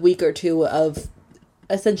a good week or two of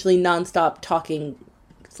essentially nonstop talking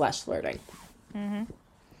 / flirting.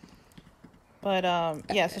 But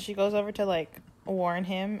so she goes over to like warn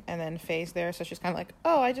him, and then Faye's there, so she's kind of like,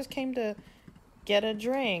 oh, I just came to get a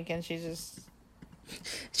drink, and she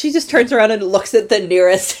just turns around and looks at the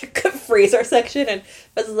nearest freezer section, and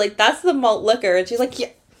Fez is like, that's the malt liquor, and she's like, yeah,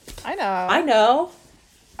 I know.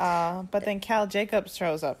 But then Cal Jacobs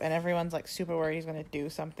shows up, and everyone's like super worried he's gonna do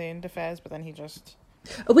something to Fez, but then he just.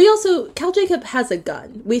 Cal Jacob has a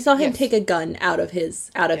gun. We saw him take a gun out of his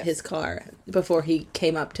car before he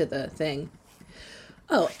came up to the thing.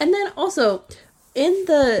 Oh, and then also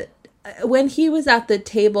when he was at the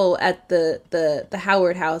table at the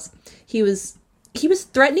Howard house, he was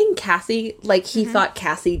threatening Cassie like he thought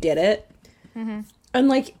Cassie did it. I'm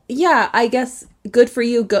like, yeah, I guess good for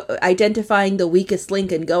you identifying the weakest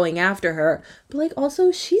link and going after her. But like,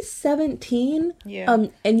 also, she's 17. Yeah.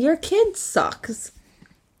 And your kid sucks.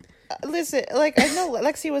 Listen, like, I know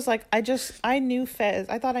Lexi was like, I knew Fez.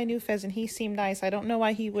 I thought I knew Fez, and he seemed nice. I don't know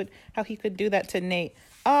how he could do that to Nate.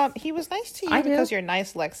 He was nice to you because you're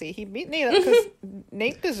nice, Lexi. He beat Nate up because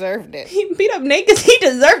Nate deserved it. He beat up Nate because he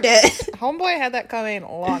deserved it. Homeboy had that coming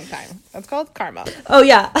a long time. That's called karma. Oh,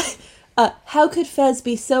 yeah. How could Fez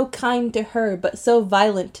be so kind to her but so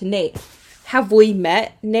violent to Nate? Have we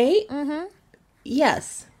met Nate?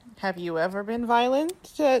 Yes. Have you ever been violent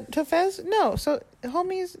to Fez? No. So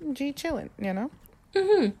homies G chillin', you know?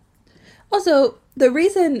 Also,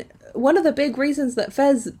 one of the big reasons that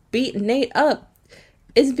Fez beat Nate up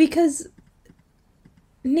is because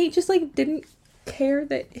Nate just like didn't care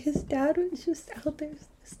that his dad was just out there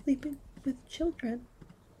sleeping with children.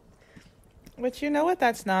 But you know what?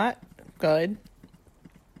 That's not good.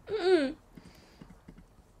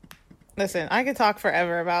 Listen, I could talk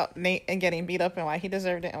forever about Nate and getting beat up and why he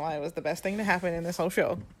deserved it and why it was the best thing to happen in this whole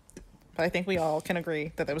show. But I think we all can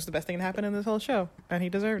agree that was the best thing to happen in this whole show, and he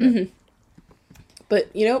deserved it.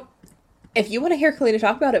 But, if you want to hear Kalina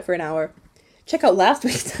talk about it for an hour, check out last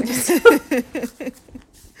week's episode.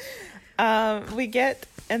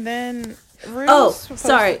 And then Rue's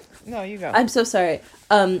sorry. No, you go. I'm so sorry.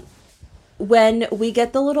 When we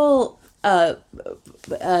get the little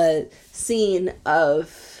scene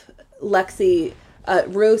of Lexi,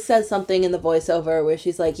 Rue says something in the voiceover where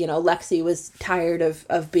she's like, Lexi was tired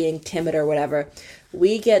of being timid or whatever.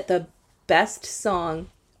 We get the best song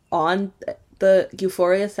on the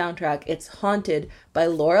Euphoria soundtrack. It's Haunted by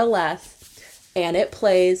Laura Les, and it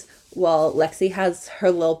plays while Lexi has her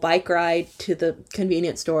little bike ride to the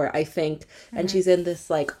convenience store, I think, and she's in this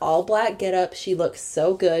like all black getup. She looks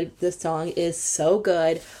so good. The song is so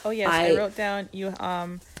good. Oh yes, I wrote down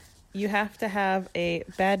you have to have a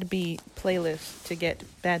Bad B playlist to get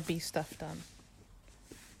Bad B stuff done.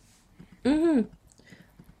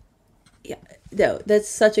 Yeah, no, that's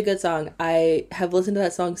such a good song. I have listened to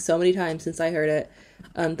that song so many times since I heard it.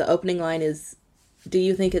 The opening line is, "Do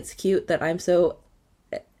you think it's cute that I'm so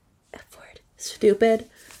stupid?"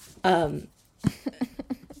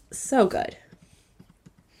 So good.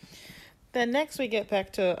 Then next we get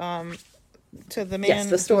back to to the man Yes,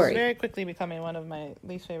 the story. who's very quickly becoming one of my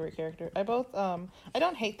least favorite characters. I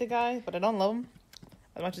don't hate the guy, but I don't love him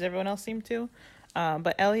as much as everyone else seemed to.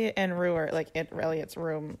 But Elliot and Rue are like in Elliot's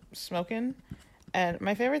room smoking. And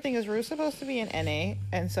my favorite thing is Rue's supposed to be an NA,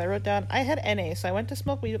 and so I wrote down I had NA, so I went to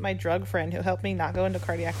smoke weed with my drug friend who helped me not go into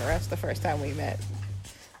cardiac arrest the first time we met.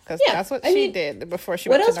 Because that's what she did before she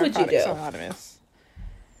went to Narcotics Anonymous.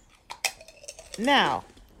 Now,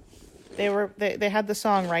 they had the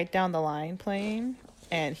song Right Down the Line playing,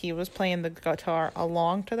 and he was playing the guitar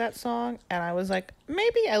along to that song, and I was like,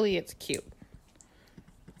 maybe Elliot's cute.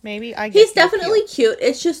 Maybe I get He's definitely cute.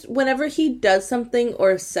 It's just whenever he does something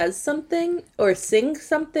or says something or sings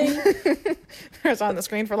something. It's on the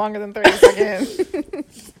screen for longer than 30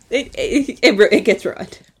 seconds. it gets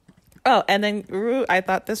ruined. Oh, and then Rue, I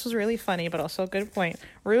thought this was really funny, but also a good point.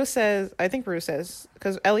 Rue says,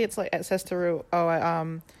 because Elliot's says to Rue,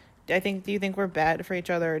 do you think we're bad for each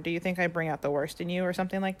other? Or do you think I bring out the worst in you or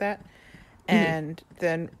something like that? Mm-hmm. And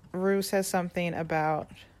then Rue says something about,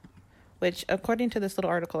 which according to this little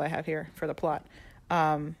article I have here for the plot,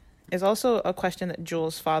 is also a question that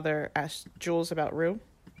Jules' father asked Jules about Rue.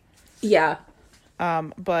 Yeah.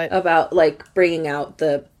 But about like bringing out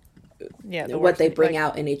what they bring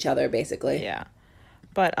out in each other, basically. Yeah.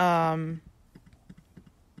 But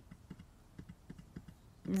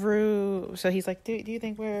Rue, so he's like, do you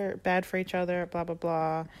think we're bad for each other? Blah blah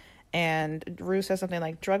blah. And Rue says something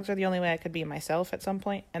like, drugs are the only way I could be myself at some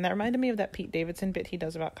point. And that reminded me of that Pete Davidson bit he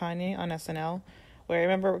does about Kanye on SNL, where I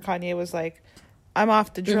remember Kanye was like, I'm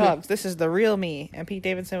off the drugs. This is the real me. And Pete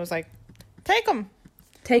Davidson was like, take them.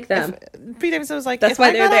 Take them. Pete Davidson was like, that's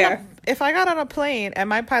why they're there. If I got on a plane and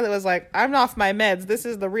my pilot was like, I'm off my meds, this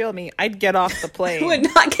is the real me, I'd get off the plane. I would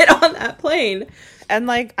not get on that plane. And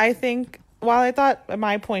like, I think, while I thought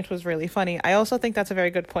my point was really funny, I also think that's a very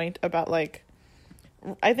good point about like,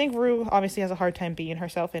 I think Rue obviously has a hard time being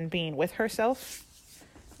herself and being with herself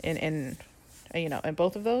in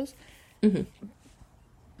both of those. Mm-hmm.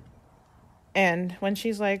 And when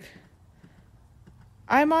she's like,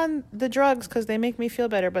 I'm on the drugs because they make me feel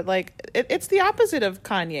better, but like it's the opposite of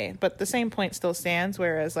Kanye, but the same point still stands,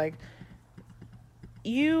 whereas like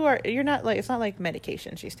you're not like, it's not like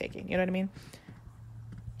medication she's taking, you know what I mean?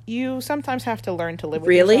 You sometimes have to learn to live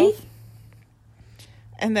with yourself.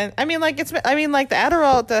 And then, the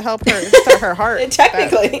Adderall to help her start her heart.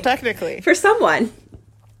 Technically. For someone.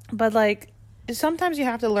 But, like, sometimes you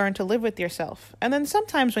have to learn to live with yourself. And then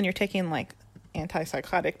sometimes when you're taking, like,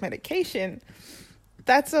 antipsychotic medication,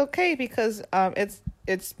 that's okay because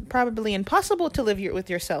it's probably impossible to live with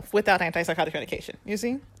yourself without antipsychotic medication. You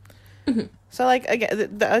see? Mm-hmm. So, like, again,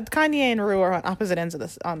 the Kanye and Rue are on opposite ends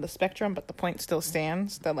of on the spectrum, but the point still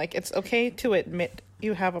stands that, like, it's okay to admit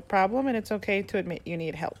you have a problem, and it's okay to admit you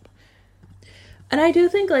need help. And I do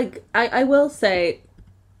think, like, I will say,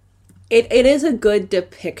 it is a good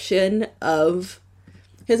depiction of,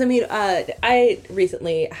 because, I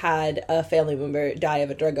recently had a family member die of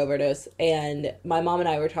a drug overdose, and my mom and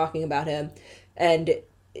I were talking about him, and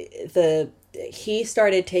he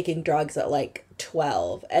started taking drugs at, like,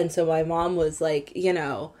 12, and so my mom was like,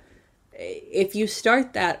 if you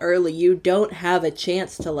start that early, you don't have a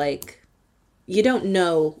chance to, like, you don't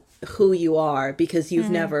know who you are because you've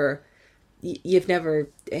never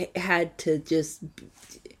had to just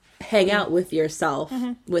hang out with yourself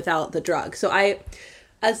without the drug. So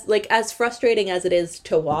as frustrating as it is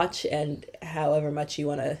to watch, and however much you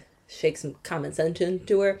want to shake some common sense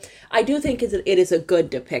into her, I do think it is a good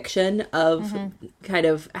depiction of kind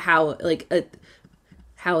of how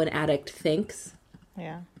how an addict thinks.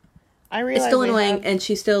 Yeah. It's still annoying, and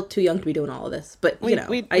she's still too young to be doing all of this. But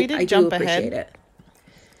I do appreciate it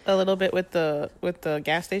a little bit with the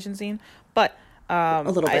gas station scene. But a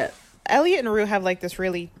little bit. Elliot and Rue have like this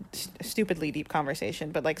really stupidly deep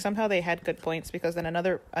conversation, but like somehow they had good points, because then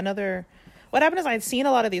another. What happened is I'd seen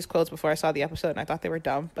a lot of these quotes before I saw the episode, and I thought they were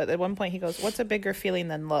dumb. But at one point he goes, "What's a bigger feeling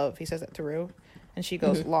than love?" He says that to Rue, and she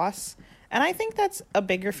goes, "Loss." And I think that's a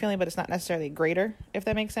bigger feeling, but it's not necessarily greater, if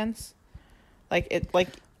that makes sense.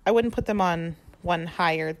 I wouldn't put them on one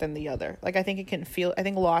higher than the other. Like, I think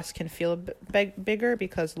loss can feel bigger,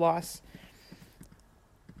 because loss,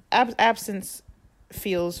 absence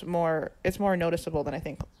feels it's more noticeable than I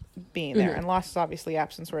think being there. And loss is obviously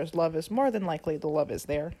absence, whereas love is more than likely the love is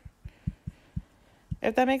there.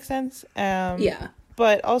 If that makes sense. Yeah.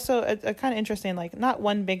 But also a kind of interesting, like, not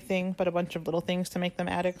one big thing, but a bunch of little things to make them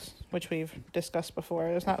addicts, which we've discussed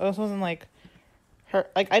before. This wasn't like her,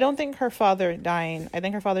 like, I don't think her father dying. I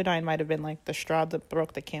think her father dying might have been like the straw that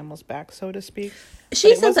broke the camel's back, so to speak.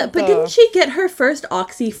 She said that, but didn't she get her first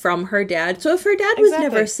oxy from her dad? So if her dad was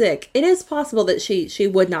never sick, it is possible that she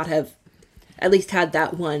would not have at least had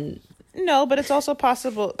that one. No, but it's also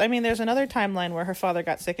possible. I mean, there's another timeline where her father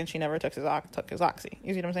got sick and she never took his oxy.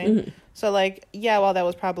 You see what I'm saying? Mm-hmm. So, like, yeah, while that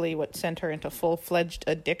was probably what sent her into full-fledged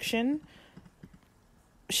addiction,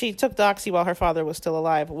 she took the oxy while her father was still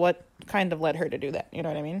alive. What kind of led her to do that? You know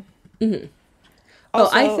what I mean? Mm-hmm.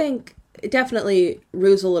 Also, I think definitely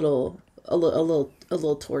Rue's a little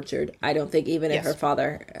tortured. I don't think even if her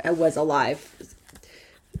father was alive,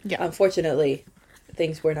 unfortunately,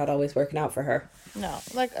 things were not always working out for her. No,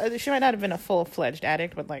 like, she might not have been a full-fledged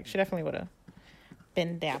addict, but, like, she definitely would have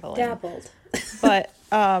been dabbled. But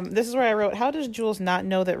this is where I wrote, how does Jules not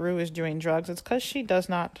know that Rue is doing drugs? It's because she does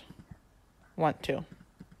not want to.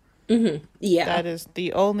 Mm-hmm. Yeah. That is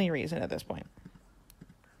the only reason at this point.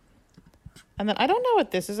 And then I don't know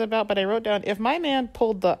what this is about, but I wrote down, if my man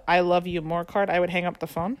pulled the I love you more card, I would hang up the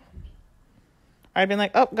phone. I'd been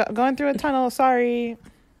like, oh, going through a tunnel, sorry.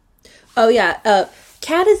 Oh, yeah.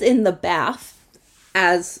 Kat is in the bath,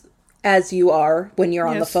 as you are when you're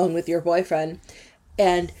on the phone with your boyfriend.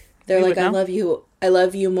 And they're like, I love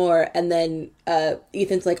you more. And then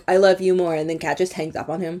Ethan's like, I love you more. And then Kat just hangs up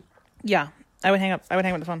on him. Yeah, I would hang up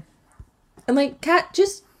the phone. I'm like, Kat,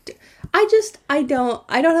 I don't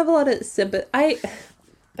have a lot of sympathy.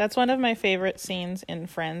 That's one of my favorite scenes in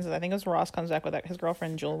Friends. I think it was Ross comes back with his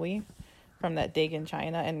girlfriend Julie from that dig in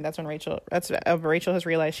China, and that's when Rachel has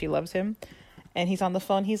realized she loves him, and he's on the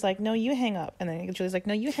phone. He's like, "No, you hang up," and then Julie's like,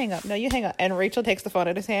 "No, you hang up. No, you hang up." And Rachel takes the phone out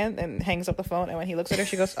of his hand and hangs up the phone. And when he looks at her,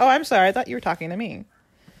 she goes, "Oh, I'm sorry. I thought you were talking to me."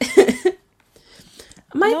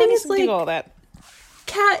 My thing is like, all that.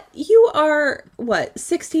 Kat, you are,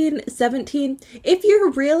 16, 17? If you're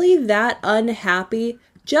really that unhappy,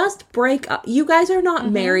 just break up. You guys are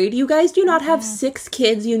not married. You guys do not have 6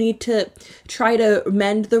 kids you need to try to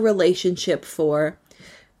mend the relationship for.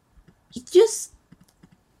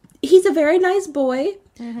 He's a very nice boy.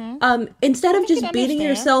 Instead of just beating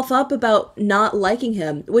yourself up about not liking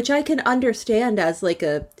him, which I can understand as like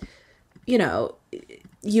a,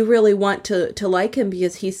 you really want to like him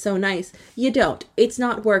because he's so nice. You don't. It's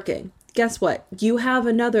not working. Guess what? You have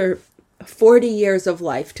another 40 years of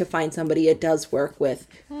life to find somebody it does work with.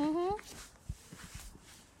 I'm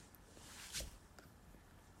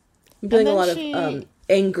doing a lot of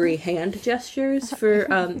angry hand gestures for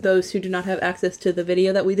those who do not have access to the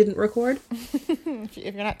video that we didn't record. If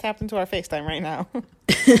you're not tapped into our FaceTime right now.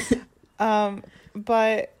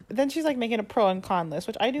 But then she's like making a pro and con list,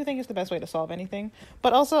 which I do think is the best way to solve anything.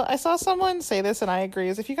 But also, I saw someone say this, and I agree,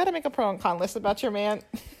 is if you got to make a pro and con list about your man,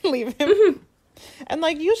 leave him. And,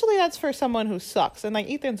 like, usually that's for someone who sucks. And, like,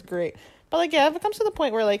 Ethan's great. But, like, yeah, if it comes to the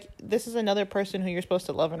point where, like, this is another person who you're supposed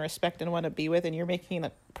to love and respect and want to be with, and you're making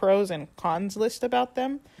a pros and cons list about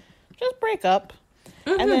them, just break up.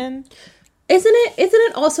 And then... Isn't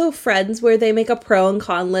it also Friends where they make a pro and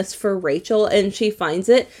con list for Rachel and she finds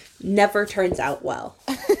it? Never turns out well.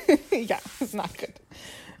 Yeah, it's not good.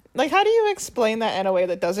 Like, how do you explain that in a way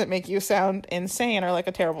that doesn't make you sound insane or like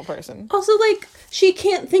a terrible person? Also, like, she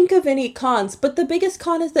can't think of any cons, but the biggest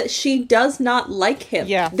con is that she does not like him.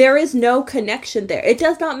 Yeah. There is no connection there. It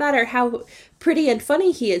does not matter how pretty and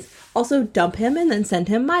funny he is. Also, dump him and then send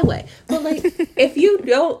him my way. But, like, if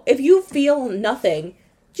you feel nothing,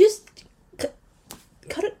 just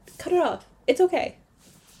cut it off. It's okay.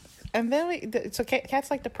 And then so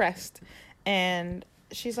Kat's like depressed, and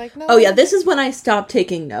she's like, no. Oh yeah, this is when I stopped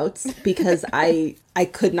taking notes because I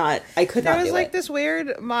could not do it. There was like this weird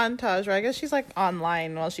montage where I guess she's like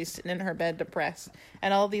online while she's sitting in her bed depressed,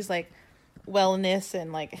 and all these like wellness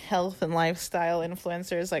and like health and lifestyle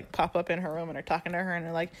influencers like pop up in her room and are talking to her, and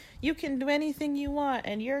they're like, you can do anything you want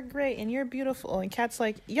and you're great and you're beautiful. And Kat's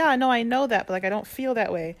like, yeah, no, I know that, but like I don't feel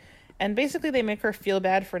that way. And basically they make her feel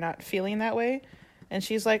bad for not feeling that way. And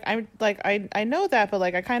she's like, I know that, but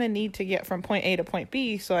like I kind of need to get from point A to point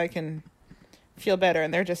B so I can feel better.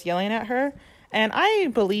 And they're just yelling at her. And I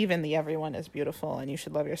believe in the everyone is beautiful and you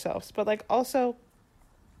should love yourselves. But like also,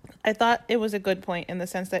 I thought it was a good point in the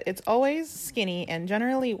sense that it's always skinny and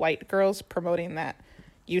generally white girls promoting that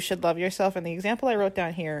you should love yourself. And the example I wrote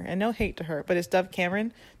down here, and no hate to her, but it's Dove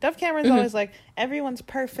Cameron. Dove Cameron's always like, everyone's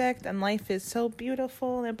perfect and life is so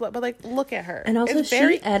beautiful. And but like, look at her. And also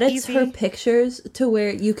she edits her pictures to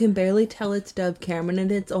where you can barely tell it's Dove Cameron and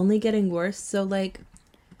it's only getting worse. So like...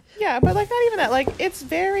 Yeah, but like not even that. Like it's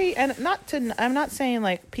very... And I'm not saying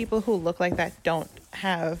like people who look like that don't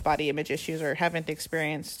have body image issues or haven't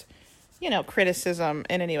experienced, criticism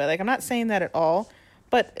in any way. Like I'm not saying that at all.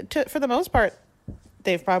 But for the most part,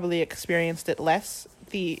 they've probably experienced it less.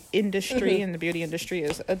 The industry and the beauty industry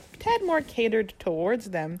is a tad more catered towards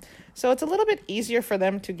them. So it's a little bit easier for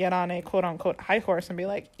them to get on a quote-unquote high horse and be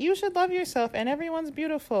like, you should love yourself and everyone's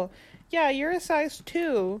beautiful. yeah, you're a size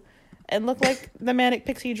 2 and look like the manic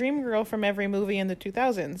pixie dream girl from every movie in the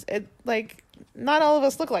 2000s. It, like, not all of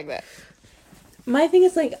us look like that. My thing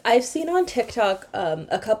is, like, I've seen on TikTok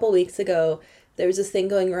a couple weeks ago, there was this thing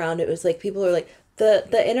going around. It was like, people are like,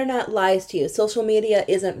 the internet lies to you. Social media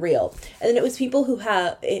isn't real. And then it was people who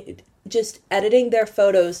have just editing their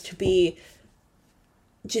photos to be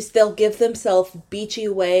just, they'll give themselves beachy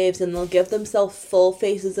waves and they'll give themselves full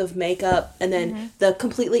faces of makeup, and then the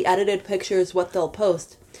completely edited picture is what they'll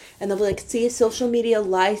post. And they'll be like, see, social media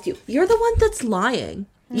lies to you. You're the one that's lying.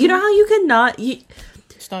 You know how you cannot...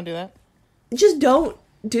 Just don't do that. Just don't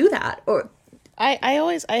do that. Or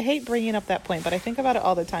I hate bringing up that point, but I think about it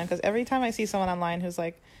all the time, because every time I see someone online who's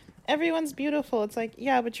like, everyone's beautiful, it's like,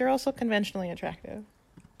 yeah, but you're also conventionally attractive.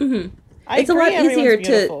 Mm-hmm. It's a lot easier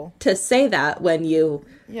to say that when you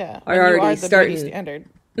are already starting. Standard.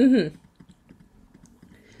 Mm-hmm.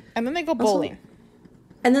 And then they go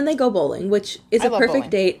bowling. Which is a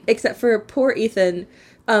perfect date, except for poor Ethan.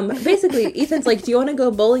 Basically, Ethan's like, do you want to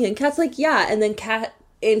go bowling? And Kat's like, yeah. And then Kat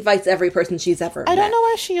invites every person she's ever met. I don't know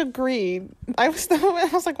why she agreed. I was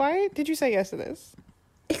like, why did you say yes to this?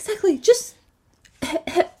 Exactly. Just...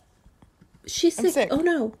 She's sick. Oh,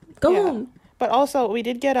 no. Go home. But also, we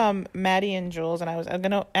did get Maddie and Jules, and I'm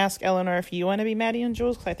going to ask Eleanor if you want to be Maddie and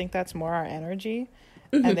Jules, because I think that's more our energy.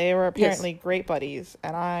 Mm-hmm. And they were apparently great buddies,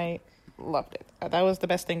 and I loved it. That was the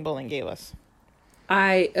best thing bowling gave us.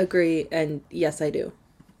 I agree, and yes, I do.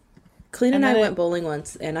 Clean and I went bowling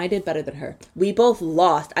once, and I did better than her. We both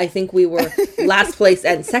lost. I think we were last place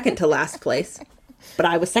and second to last place, but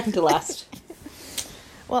I was second to last.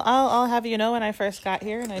 Well, I'll have you know, when I first got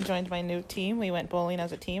here and I joined my new team, we went bowling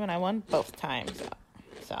as a team, and I won both times.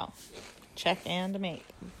 So, check and mate,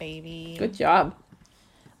 baby. Good job.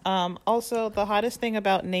 Also, the hottest thing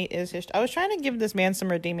about Nate is I was trying to give this man some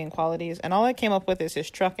redeeming qualities, and all I came up with is his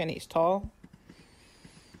truck, and he's tall.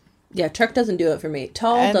 Yeah, truck doesn't do it for me.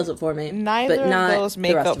 Tall does it for me. Neither but not of those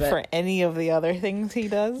make up for any of the other things he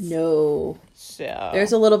does. No. So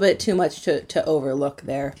there's a little bit too much to overlook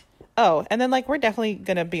there. Oh, and then, like, we're definitely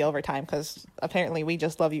going to be over time because apparently we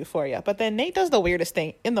just love Euphoria. But then Nate does the weirdest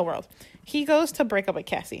thing in the world. He goes to break up with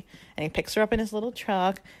Cassie, and he picks her up in his little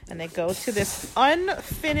truck, and they go to this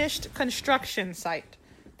unfinished construction site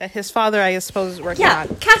that his father, I suppose, is working on.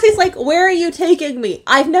 Yeah, Cassie's like, where are you taking me?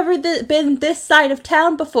 I've never been this side of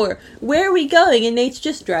town before. Where are we going? And Nate's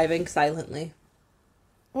just driving silently.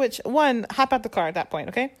 Which, one, hop out the car at that point,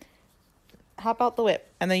 okay? Hop out the whip,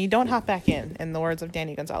 and then you don't hop back in the words of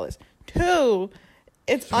Danny Gonzalez. 2,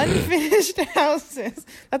 it's unfinished houses.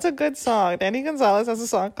 That's a good song. Danny Gonzalez has a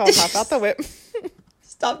song called Hop Out the Whip.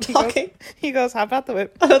 Stop talking. He goes, hop out the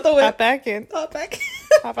whip. Hop out the whip. Hop back in. Hop back.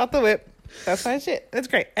 Hop out the whip. That's my shit. It's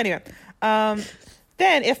great. Anyway, then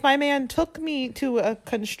if my man took me to a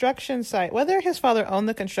construction site, whether his father owned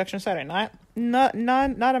the construction site or not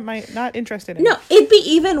interested in. No, it'd be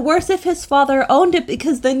even worse if his father owned it,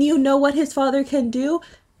 because then you know what his father can do.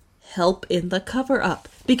 Help in the cover up,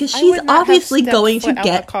 because she's obviously going to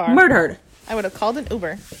get murdered. I would have called an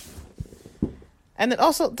Uber. And then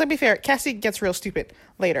also, to be fair, Cassie gets real stupid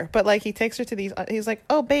later, but like he takes her to these, he's like,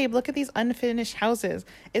 oh babe, look at these unfinished houses.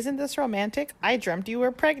 Isn't this romantic? I dreamt you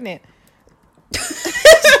were pregnant.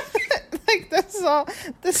 Like, this is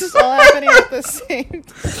all happening at the same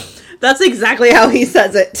time. That's exactly how he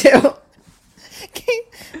says it too.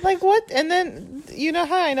 Like, what? And then, you know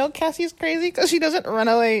how I know Cassie's crazy? Because she doesn't run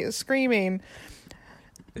away screaming.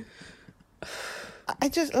 I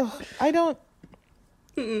don't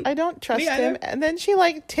trust him. And then she,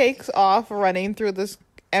 like, takes off running through this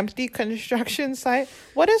empty construction site.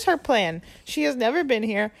 What is her plan? She has never been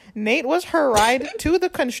here. Nate was her ride to the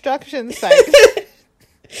construction site.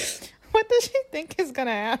 What does she think is going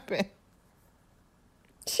to happen?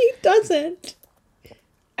 She doesn't.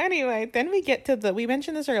 Anyway, then we get to we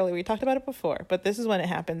mentioned this earlier. We talked about it before, but this is when it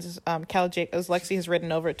happens. Cal Jacobs, Lexi has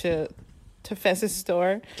ridden over to Fez's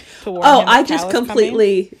store to warn him. Oh, I just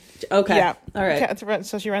completely... Okay. Yeah. All right.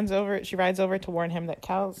 So she rides over to warn him that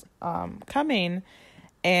Cal's coming,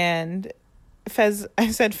 and Fez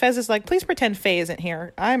is like, please pretend Faye isn't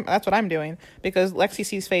here. That's what I'm doing, because Lexi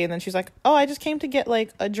sees Faye, and then she's like, oh, I just came to get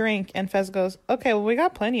like a drink, and Fez goes, okay, well, we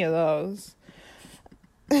got plenty of those.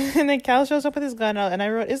 And then Cal shows up with his gun out, and I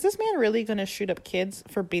wrote, is this man really going to shoot up kids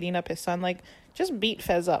for beating up his son? Like, just beat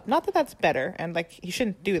Fez up. Not that that's better, and, like, he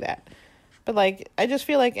shouldn't do that. But, like, I just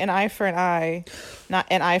feel like an eye for an eye, not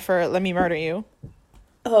an eye for let me murder you.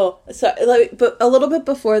 Oh, so, but a little bit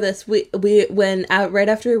before this, right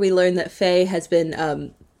after we learned that Faye has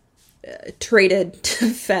been traded to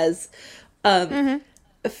Fez,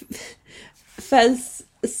 Fez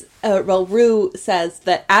Rue says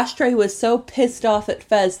that Ashtray was so pissed off at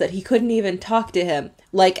Fez that he couldn't even talk to him.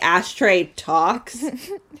 Like Ashtray talks.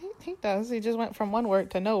 He does. He just went from one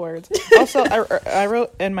word to no words. Also, I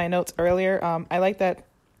wrote in my notes earlier, I like that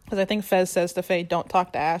because I think Fez says to Faye, don't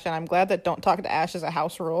talk to Ash, and I'm glad that don't talk to Ash is a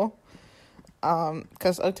house rule.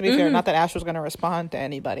 Because to be fair, not that Ash was going to respond to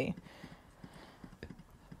anybody.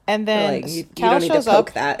 And then you Cal don't need shows to poke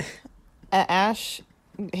up that. at Ash.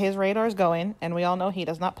 His radar's going, and we all know he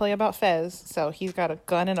does not play about Fez, so he's got a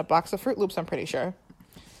gun and a box of Fruit Loops, I'm pretty sure.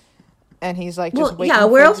 And he's like, just waiting. Yeah,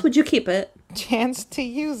 where else would you keep it? Chance to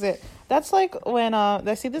use it. That's like when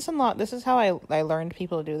I see this in law. This is how I learned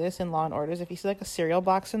people to do this in Law and Orders. If you see like a cereal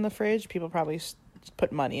box in the fridge, people probably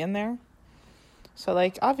put money in there. So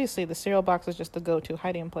like obviously the cereal box is just the go-to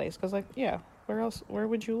hiding place because like yeah, where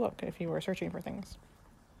would you look if you were searching for things?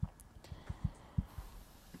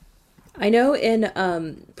 I know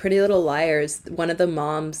in Pretty Little Liars, one of the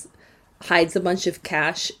moms hides a bunch of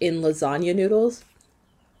cash in lasagna noodles.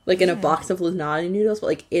 Like in a box of lasagna noodles, but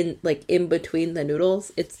like in between the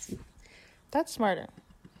noodles. That's smarter.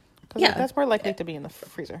 Yeah. That's more likely to be in the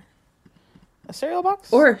freezer. A cereal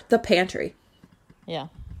box? Or the pantry. Yeah.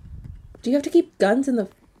 Do you have to keep guns in the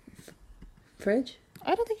fridge?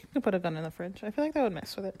 I don't think you can put a gun in the fridge. I feel like that would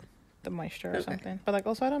mess with it. The moisture or something. But like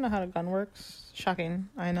also I don't know how a gun works. Shocking.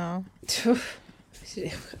 I know.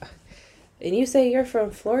 And you say you're from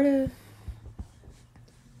Florida?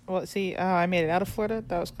 Well, see, I made it out of Florida.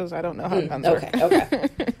 That was because I don't know how guns work. Okay.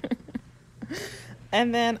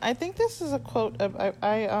 And then I think this is a quote of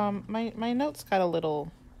my notes got a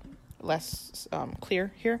little less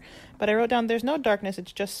clear here, but I wrote down, "There's no darkness,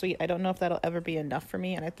 it's just sweet. I don't know if that'll ever be enough for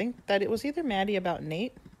me." And I think that it was either Maddie about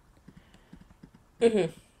Nate.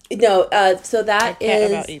 No, so that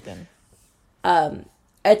is about Ethan.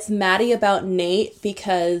 It's Maddie about Nate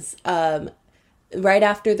because right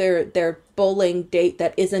after their bowling date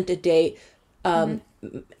that isn't a date,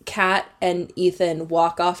 Kat and Ethan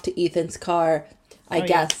walk off to Ethan's car, I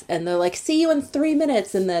guess, and they're like, "See you in 3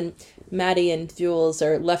 minutes," and then Maddie and Jules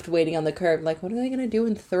are left waiting on the curb, like, what are they gonna do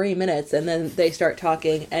in 3 minutes? And then they start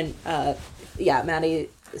talking, and Maddie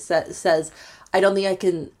says, "I don't think I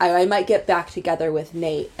can. I might get back together with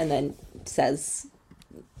Nate," and then says,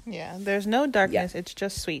 "Yeah, there's no darkness. It's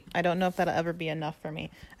just sweet. I don't know if that'll ever be enough for me."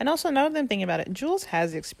 And also, now that I'm thinking about it, Jules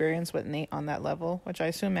has experience with Nate on that level, which I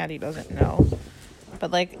assume Maddie doesn't know.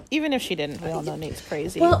 But like, even if she didn't, we all know Nate's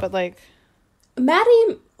crazy. Well, but like,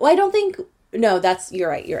 Maddie, I don't think. No, you're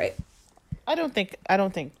right. I don't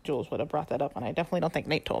think Jules would have brought that up, and I definitely don't think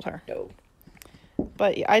Nate told her. No.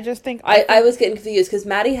 But yeah, I just think I was getting confused because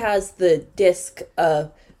Maddie has the disc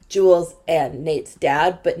of Jules and Nate's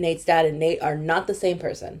dad, but Nate's dad and Nate are not the same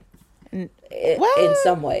person in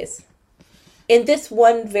some ways. In this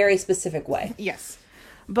one very specific way. Yes.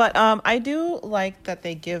 But I do like that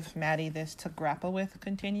they give Maddie this to grapple with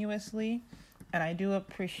continuously. And I do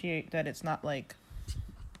appreciate that it's not like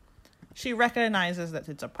she recognizes that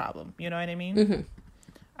it's a problem. You know what I mean?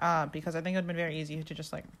 Mm-hmm. Because I think it would have been very easy to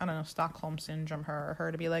just like, I don't know, Stockholm syndrome her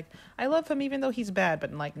to be like, I love him even though he's bad,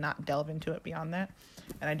 but like not delve into it beyond that.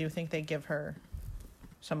 And I do think they give her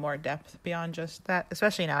some more depth beyond just that,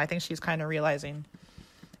 especially now. I think she's kind of realizing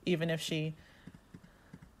even if she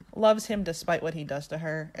loves him despite what he does to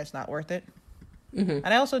her, it's not worth it. Mm-hmm. And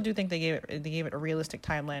I also do think they gave it a realistic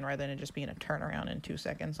timeline rather than it just being a turnaround in 2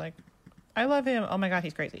 seconds. Like, I love him. Oh my God,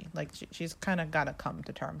 he's crazy. Like she's kind of got to come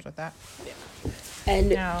to terms with that. Yeah.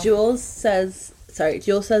 And Jules says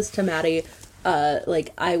to Maddie,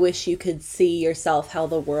 like, I wish you could see yourself how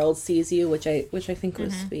the world sees you, which I think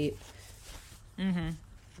was sweet. Mm-hmm.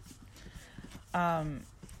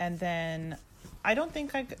 And then I don't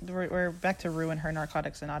think we're back to Rue and her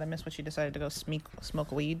Narcotics Anonymous, which she decided to go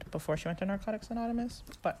smoke weed before she went to Narcotics Anonymous.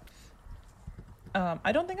 But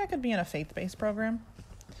I don't think I could be in a faith-based program.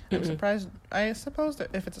 I'm surprised. I suppose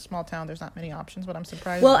that if it's a small town, there's not many options, but I'm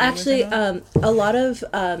surprised. Well, actually, a lot of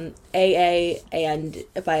AA and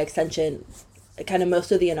by extension, kind of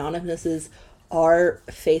most of the anonymouses are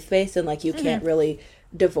faith-based, and like you can't really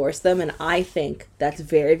divorce them. And I think that's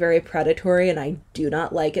very, very predatory, and I do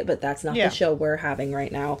not like it. But that's not the show we're having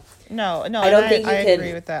right now. No, I don't think you can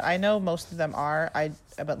agree with that. I know most of them are.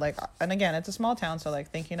 But like, and again, it's a small town, so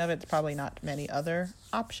like thinking of it's probably not many other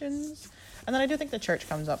options. And then I do think the church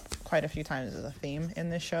comes up quite a few times as a theme in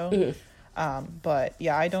this show. Mm-hmm. But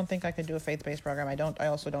yeah, I don't think I could do a faith-based program. I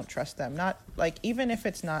also don't trust them. Not like, even if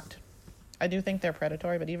it's not, I do think they're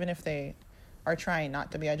predatory, but even if they are trying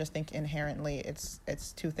not to be, I just think inherently it's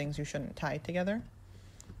two things you shouldn't tie together,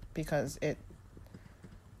 because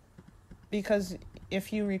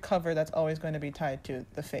if you recover, that's always going to be tied to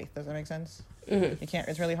the faith. Does that make sense? You can't.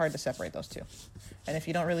 It's really hard to separate those two. And if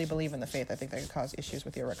you don't really believe in the faith, I think that could cause issues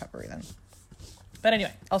with your recovery then. But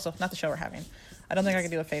anyway, also, not the show we're having. I don't think I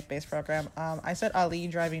could do a faith-based program. I said Ali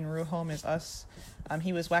driving Rue home is us.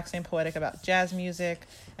 He was waxing poetic about jazz music,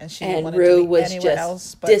 and she wanted Rue to be was anywhere just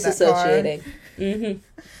else but disassociating. That car.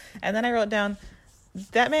 And then I wrote down,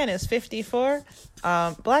 that man is 54.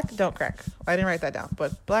 Black don't crack. I didn't write that down,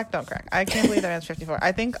 but black don't crack. I can't believe that man's 54.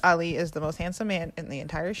 I think Ali is the most handsome man in the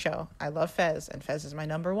entire show. I love Fez, and Fez is my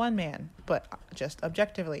number one man. But just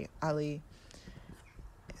objectively, Ali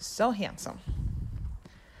is so handsome.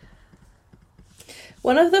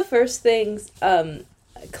 One of the first things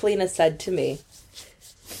Kalina said to me,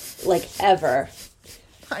 like, ever.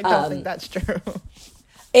 I don't think that's true.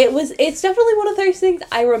 It's definitely one of those things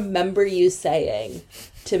I remember you saying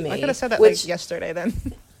to me. I could have said that like yesterday then.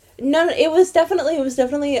 No, it was definitely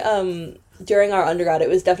during our undergrad. It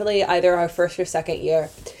was definitely either our first or second year.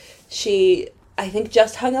 She, I think,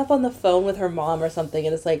 just hung up on the phone with her mom or something,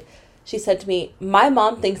 and it's like, she said to me, "My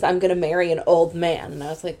mom thinks I'm gonna marry an old man," and I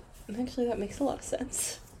was like, actually, that makes a lot of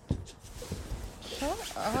sense.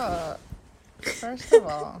 Shut up. First of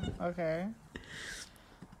all, okay.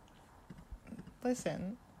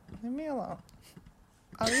 Listen, leave me alone.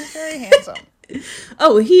 Ali's very handsome.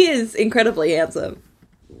 Oh, he is incredibly handsome.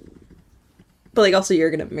 But, like, also, you're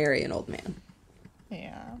gonna marry an old man.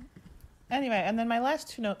 Yeah. Anyway, and then my last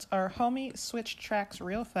two notes are homie switch tracks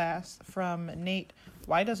real fast from Nate.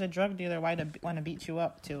 Why does a drug dealer want to beat you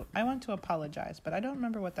up? To I want to apologize, but I don't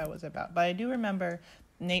remember what that was about. But I do remember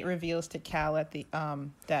Nate reveals to Cal at the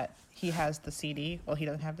that he has the CD. Well, he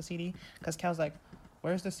doesn't have the CD because Cal's like,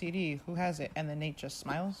 "Where's the CD? Who has it?" And then Nate just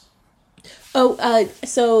smiles. Oh,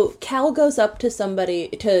 so Cal goes up to somebody,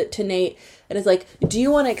 to Nate, and is like, "Do you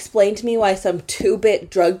want to explain to me why some 2-bit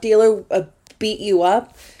drug dealer beat you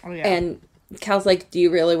up?" Oh, yeah. And Cal's like, "Do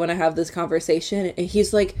you really want to have this conversation?" And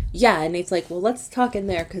he's like, "Yeah." And Nate's like, "Well, let's talk in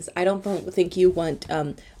there, because I don't think you want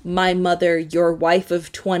my mother, your wife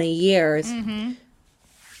of 20 years. Mm-hmm.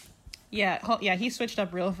 Yeah, he switched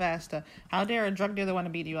up real fast. How dare a drug dealer want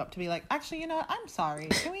to beat you up? To be like, actually, you know what? I'm sorry.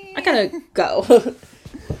 Can we? I gotta go.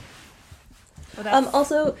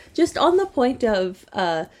 Also, just on the point of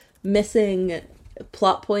missing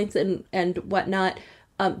plot points and whatnot,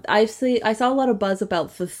 I saw a lot of buzz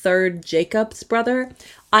about the third Jacobs brother.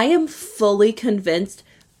 I am fully convinced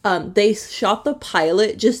they shot the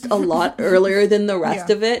pilot just a lot earlier than the rest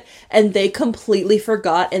of it, and they completely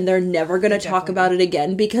forgot, and they're never going to talk about it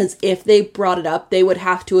again, because if they brought it up, they would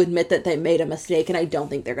have to admit that they made a mistake, and I don't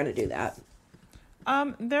think they're going to do that.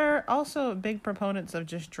 They're also big proponents of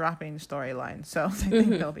just dropping storylines, so I think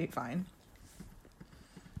they'll be fine.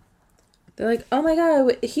 They're like, "Oh my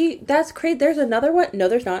god, that's great, there's another one?" No,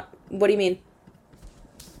 there's not. What do you mean?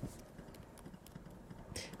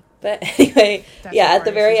 But anyway, at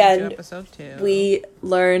the very end, we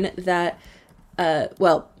learn that,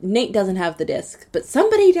 Nate doesn't have the disc, but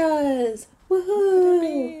somebody does.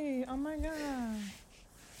 Woohoo! Oh my god.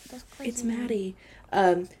 That's crazy. It's Maddie.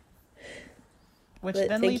 Which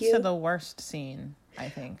then leads to the worst scene, I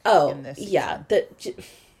think. Oh, in this season. Yeah.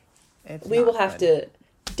 We will have to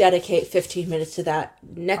dedicate 15 minutes to that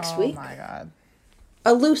next week. Oh my god.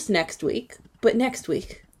 A loose next week, but next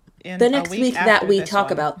week. The next week that we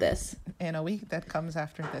talk about this. In a week that comes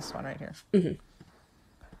after this one right here. Mm-hmm.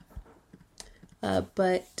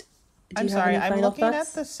 But I'm sorry, I'm looking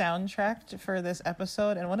at the soundtrack for this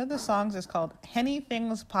episode, and one of the songs is called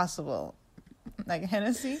Anything's Possible. Like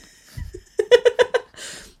Hennessy.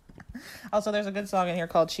 Also, there's a good song in here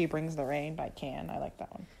called She Brings the Rain by Can. I like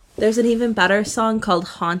that one. There's an even better song called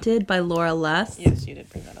Haunted by Laura Les. Yes, you did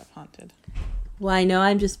bring that up, Haunted. Well, I know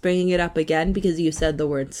I'm just bringing it up again because you said the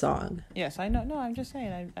word song. Yes, I know. No, I'm just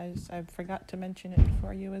saying. I forgot to mention it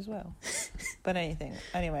for you as well. But anyway.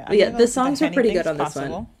 The songs are pretty good on this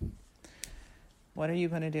one. What are you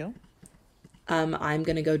going to do? I'm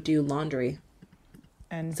going to go do laundry.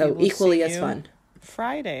 And so equally as fun.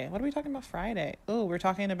 Friday. What are we talking about Friday? Oh, we're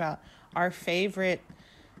talking about our favorite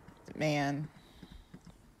man.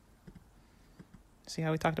 See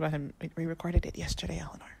how we talked about him? We recorded it yesterday,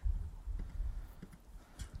 Eleanor.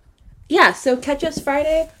 Yeah, so catch us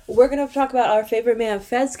Friday. We're going to talk about our favorite man,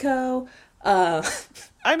 Fezco.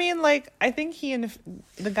 I mean, like, I think he and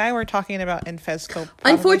the guy we're talking about in Fezco.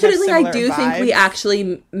 Unfortunately, I do think we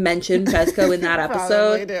actually mentioned Fezco in that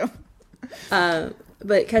episode. Probably do.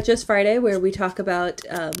 But catch us Friday, where we talk about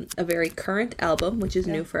a very current album, which is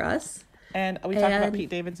new for us. And we talk about Pete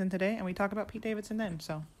Davidson today, and we talk about Pete Davidson then.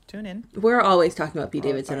 So tune in. We're always talking about Pete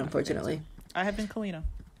Davidson, unfortunately. I have been Kalina.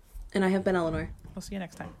 And I have been Eleanor. We'll see you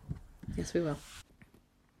next time. Yes, we will.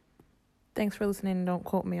 Thanks for listening. Don't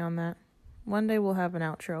quote me on that. One day we'll have an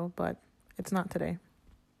outro, but it's not today.